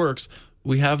on the works.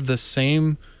 We have the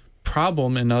same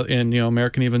problem in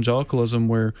American evangelicalism,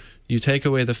 where you take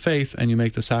away the faith and you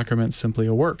make the sacraments simply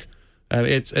a work. I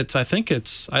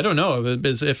don't know,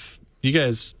 as if you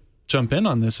guys jump in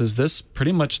on this, is this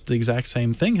pretty much the exact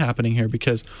same thing happening here?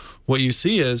 Because what you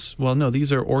see is, well, no,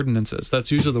 these are ordinances.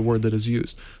 That's usually the word that is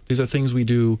used. These are things we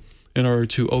do in order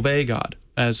to obey God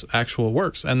as actual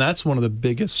works. And that's one of the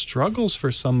biggest struggles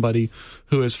for somebody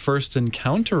who is first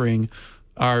encountering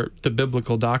the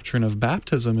biblical doctrine of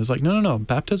baptism, is like, no,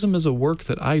 baptism is a work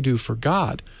that I do for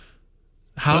God.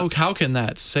 How can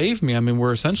that save me? I mean,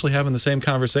 we're essentially having the same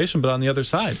conversation, but on the other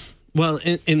side. Well,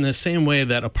 in the same way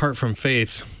that apart from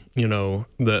faith,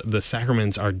 the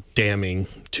sacraments are damning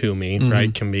to me,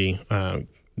 right? Can be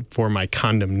for my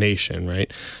condemnation,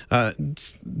 right?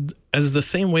 As the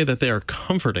same way that they are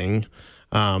comforting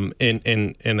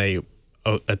in a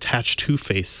attached to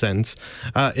faith sense,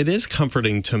 it is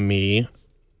comforting to me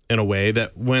in a way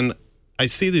that when I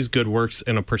see these good works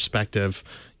in a perspective,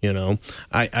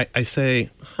 I say,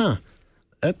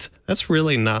 that's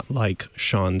really not like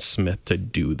Sean Smith to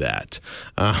do that.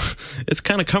 It's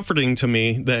kind of comforting to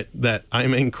me that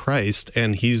I'm in Christ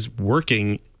and he's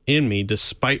working in me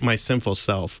despite my sinful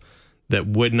self that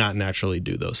would not naturally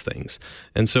do those things.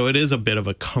 And so it is a bit of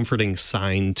a comforting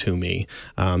sign to me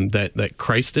that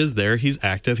Christ is there, he's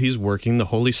active, he's working, the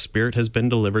Holy Spirit has been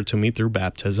delivered to me through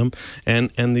baptism,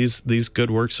 and these good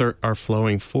works are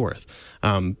flowing forth.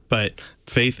 But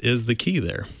faith is the key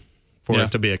there for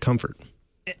it to be a comfort.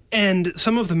 And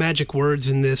some of the magic words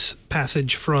in this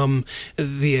passage from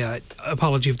the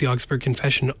Apology of the Augsburg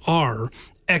Confession are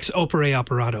ex opere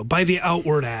operato, by the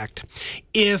outward act.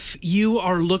 If you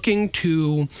are looking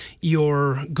to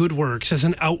your good works as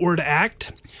an outward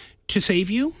act to save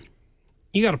you,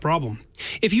 you got a problem.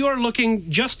 If you are looking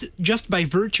just by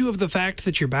virtue of the fact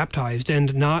that you're baptized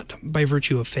and not by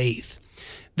virtue of faith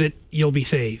that you'll be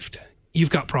saved, you've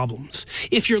got problems.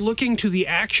 If you're looking to the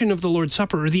action of the Lord's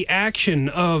Supper, or the action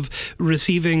of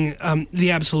receiving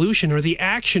the absolution, or the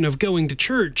action of going to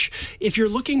church, if you're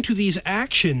looking to these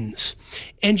actions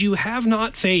and you have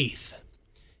not faith,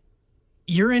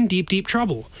 you're in deep, deep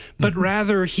trouble. But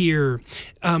rather here,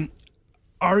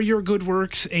 are your good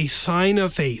works a sign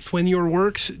of faith? When your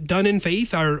works done in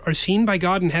faith are seen by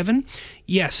God in heaven,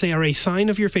 yes, they are a sign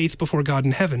of your faith before God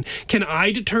in heaven. Can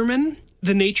I determine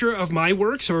the nature of my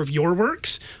works or of your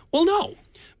works? Well, no.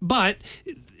 But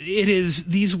it is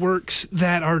these works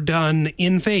that are done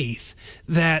in faith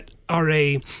that are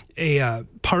a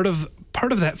part of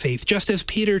that faith, just as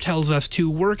Peter tells us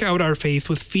to work out our faith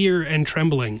with fear and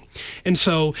trembling. And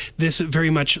so this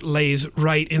very much lays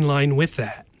right in line with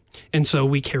that. And so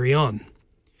we carry on.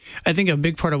 I think a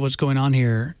big part of what's going on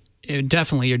here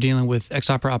definitely you're dealing with ex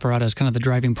opera operata as kind of the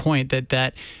driving point,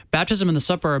 that baptism and the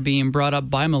supper are being brought up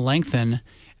by Melanchthon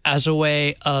as a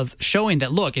way of showing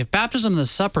that, look, if baptism and the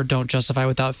supper don't justify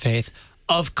without faith,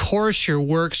 of course your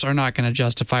works are not going to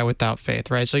justify without faith,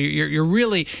 right? So you're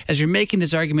really, as you're making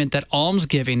this argument that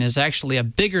almsgiving is actually a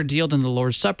bigger deal than the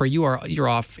Lord's Supper, you're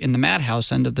off in the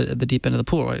madhouse end of the deep end of the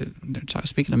pool.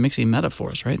 Speaking of mixing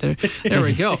metaphors, right? There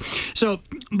we go. So,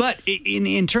 but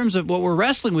in terms of what we're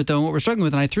wrestling with, though, and what we're struggling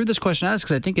with, and I threw this question at us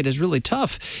because I think it is really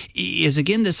tough, is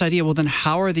again this idea, well, then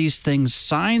how are these things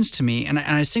signs to me? And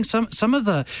I think some of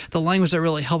the language that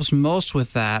really helps most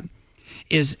with that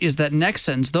is that next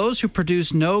sentence, those who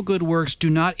produce no good works do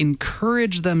not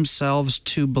encourage themselves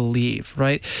to believe,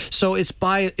 right? So it's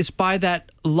by that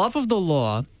love of the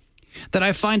law that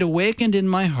I find awakened in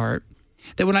my heart,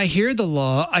 that when I hear the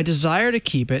law, I desire to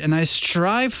keep it and I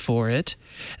strive for it,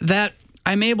 that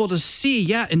I'm able to see,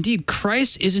 yeah, indeed,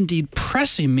 Christ is indeed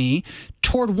pressing me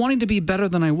toward wanting to be better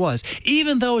than I was,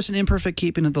 even though it's an imperfect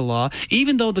keeping of the law,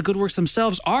 even though the good works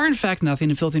themselves are in fact nothing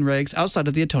and filthy rags outside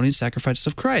of the atoning sacrifices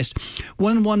of Christ.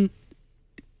 When one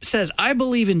says, I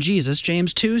believe in Jesus,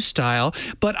 James 2 style,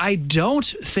 but I don't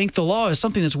think the law is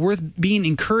something that's worth being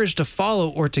encouraged to follow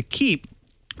or to keep,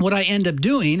 what I end up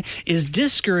doing is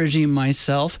discouraging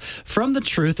myself from the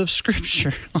truth of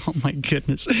Scripture. Oh, my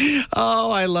goodness.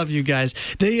 Oh, I love you guys.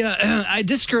 I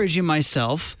discouraging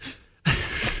myself.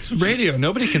 It's radio.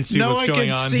 Nobody can see what's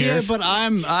going on here. It, but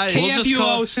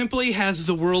KFUO simply has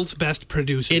the world's best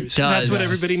producers. It does. That's what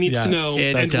everybody needs to know.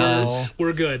 It does.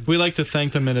 We're good. We like to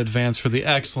thank them in advance for the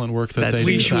excellent work that they do.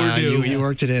 We sure do. You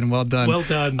worked it in. Well done. Well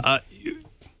done.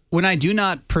 When I do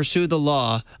not pursue the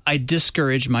law, I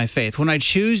discourage my faith. When I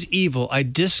choose evil, I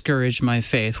discourage my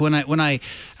faith. When I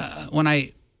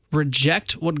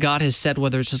reject what God has said,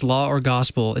 whether it's His law or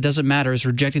gospel, it doesn't matter. It's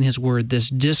rejecting His word. This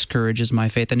discourages my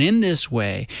faith. And in this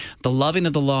way, the loving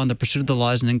of the law and the pursuit of the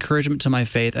law is an encouragement to my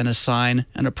faith and a sign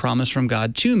and a promise from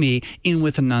God to me in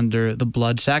with and under the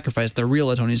blood sacrifice, the real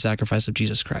atoning sacrifice of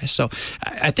Jesus Christ. So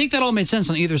I think that all made sense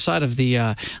on either side of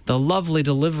the lovely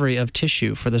delivery of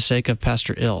tissue for the sake of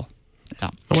Pastor Ill. Yeah.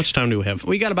 How much time do we have?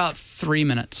 We got about 3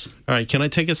 minutes. All right. Can I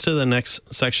take us to the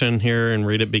next section here and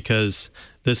read it? Because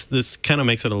this kind of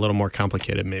makes it a little more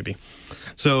complicated, maybe.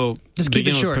 So just keep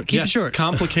it short. Keep it short.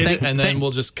 Complicated, and then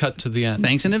we'll just cut to the end.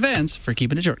 Thanks in advance for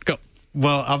keeping it short. Go.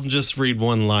 Well, I'll just read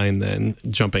one line then,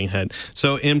 jumping ahead.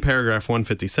 So in paragraph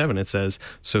 157, it says,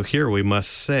 so here we must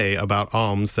say about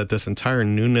alms that this entire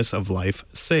newness of life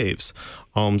saves.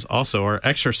 Alms also are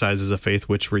exercises of faith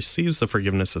which receives the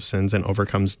forgiveness of sins and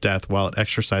overcomes death, while it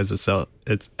exercises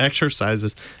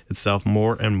itself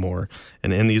more and more,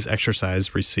 and in these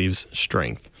exercises receives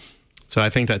strength. So I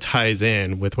think that ties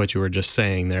in with what you were just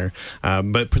saying there,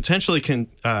 but potentially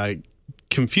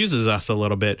confuses us a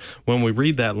little bit when we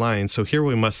read that line. So here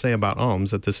we must say about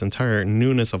alms that this entire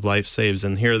newness of life saves.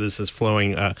 And here this is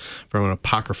flowing from an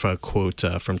Apocrypha quote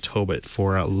from Tobit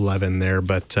 4:11 there.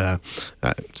 But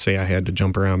say I had to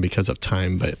jump around because of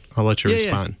time, but I'll let you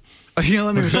respond. Yeah,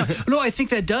 let me respond. No, I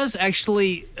think that does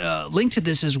actually link to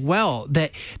this as well,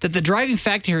 that the driving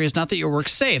factor here is not that your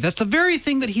work's saved. That's the very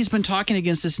thing that he's been talking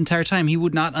against this entire time. He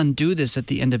would not undo this at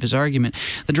the end of his argument.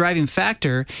 The driving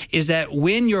factor is that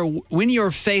when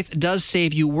your faith does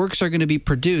save you, works are going to be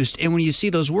produced. And when you see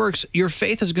those works, your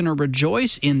faith is going to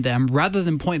rejoice in them rather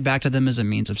than point back to them as a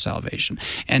means of salvation.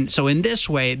 And so in this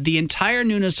way, the entire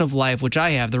newness of life, which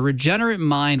I have, the regenerate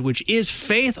mind, which is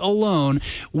faith alone,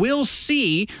 will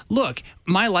see, look,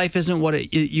 my life isn't what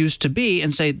it used to be,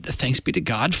 and say, thanks be to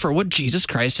God for what Jesus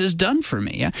Christ has done for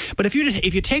me. Yeah? But if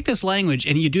you take this language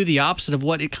and you do the opposite of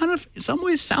what it kind of in some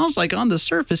ways sounds like on the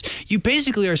surface, you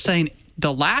basically are saying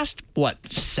the last,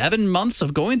 7 months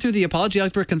of going through the Apology of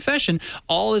Augsburg Confession,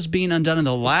 all is being undone in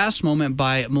the last moment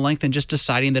by Melanchthon just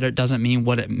deciding that it doesn't mean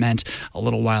what it meant a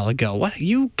little while ago. What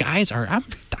you guys are,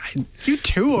 you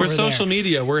two We're social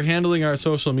media. We're handling our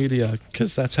social media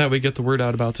because that's how we get the word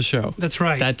out about the show. That's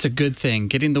right. That's a good thing,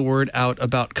 getting the word out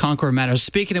about Concord Matters.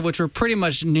 Speaking of which, we're pretty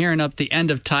much nearing up the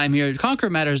end of time here.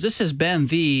 Concord Matters, this has been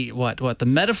the, the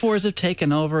metaphors have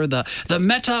taken over, the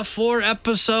metaphor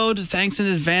episode. Thanks in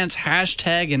advance,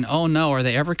 hashtag, and oh no, are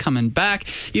they ever coming back?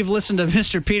 You've listened to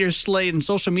Mr. Peter Slayton,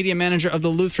 social media manager of the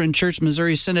Lutheran Church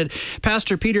Missouri Synod,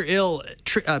 Pastor Peter Ill,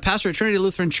 pastor at Trinity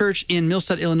Lutheran Church in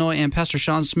Millstead, Illinois, and Pastor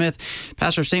Sean Smith,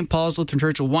 pastor of St. Paul's Lutheran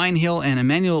Church, Wine Hill, and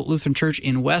Emmanuel Lutheran Church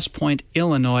in West Point,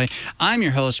 Illinois. I'm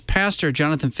your host, Pastor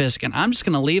Jonathan Fisk, and I'm just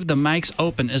going to leave the mics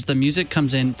open as the music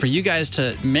comes in for you guys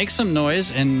to make some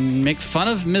noise and make fun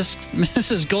of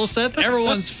Mrs. Golseth,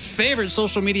 everyone's favorite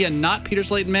social media, not Peter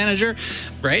Slayton manager,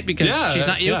 right? Because she's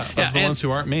not you. Of the ones who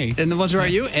aren't me. And the ones who are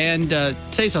you. And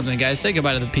say something, guys. Say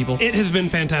goodbye to the people. It has been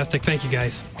fantastic. Thank you,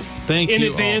 guys. Thank you in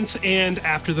advance and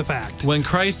after the fact. When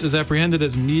Christ is apprehended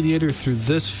as mediator through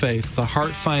this faith, the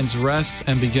heart finds rest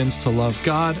and begins to love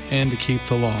God and to keep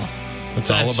the law.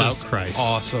 It's all about Christ.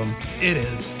 Awesome. It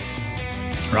is.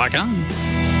 Rock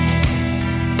on.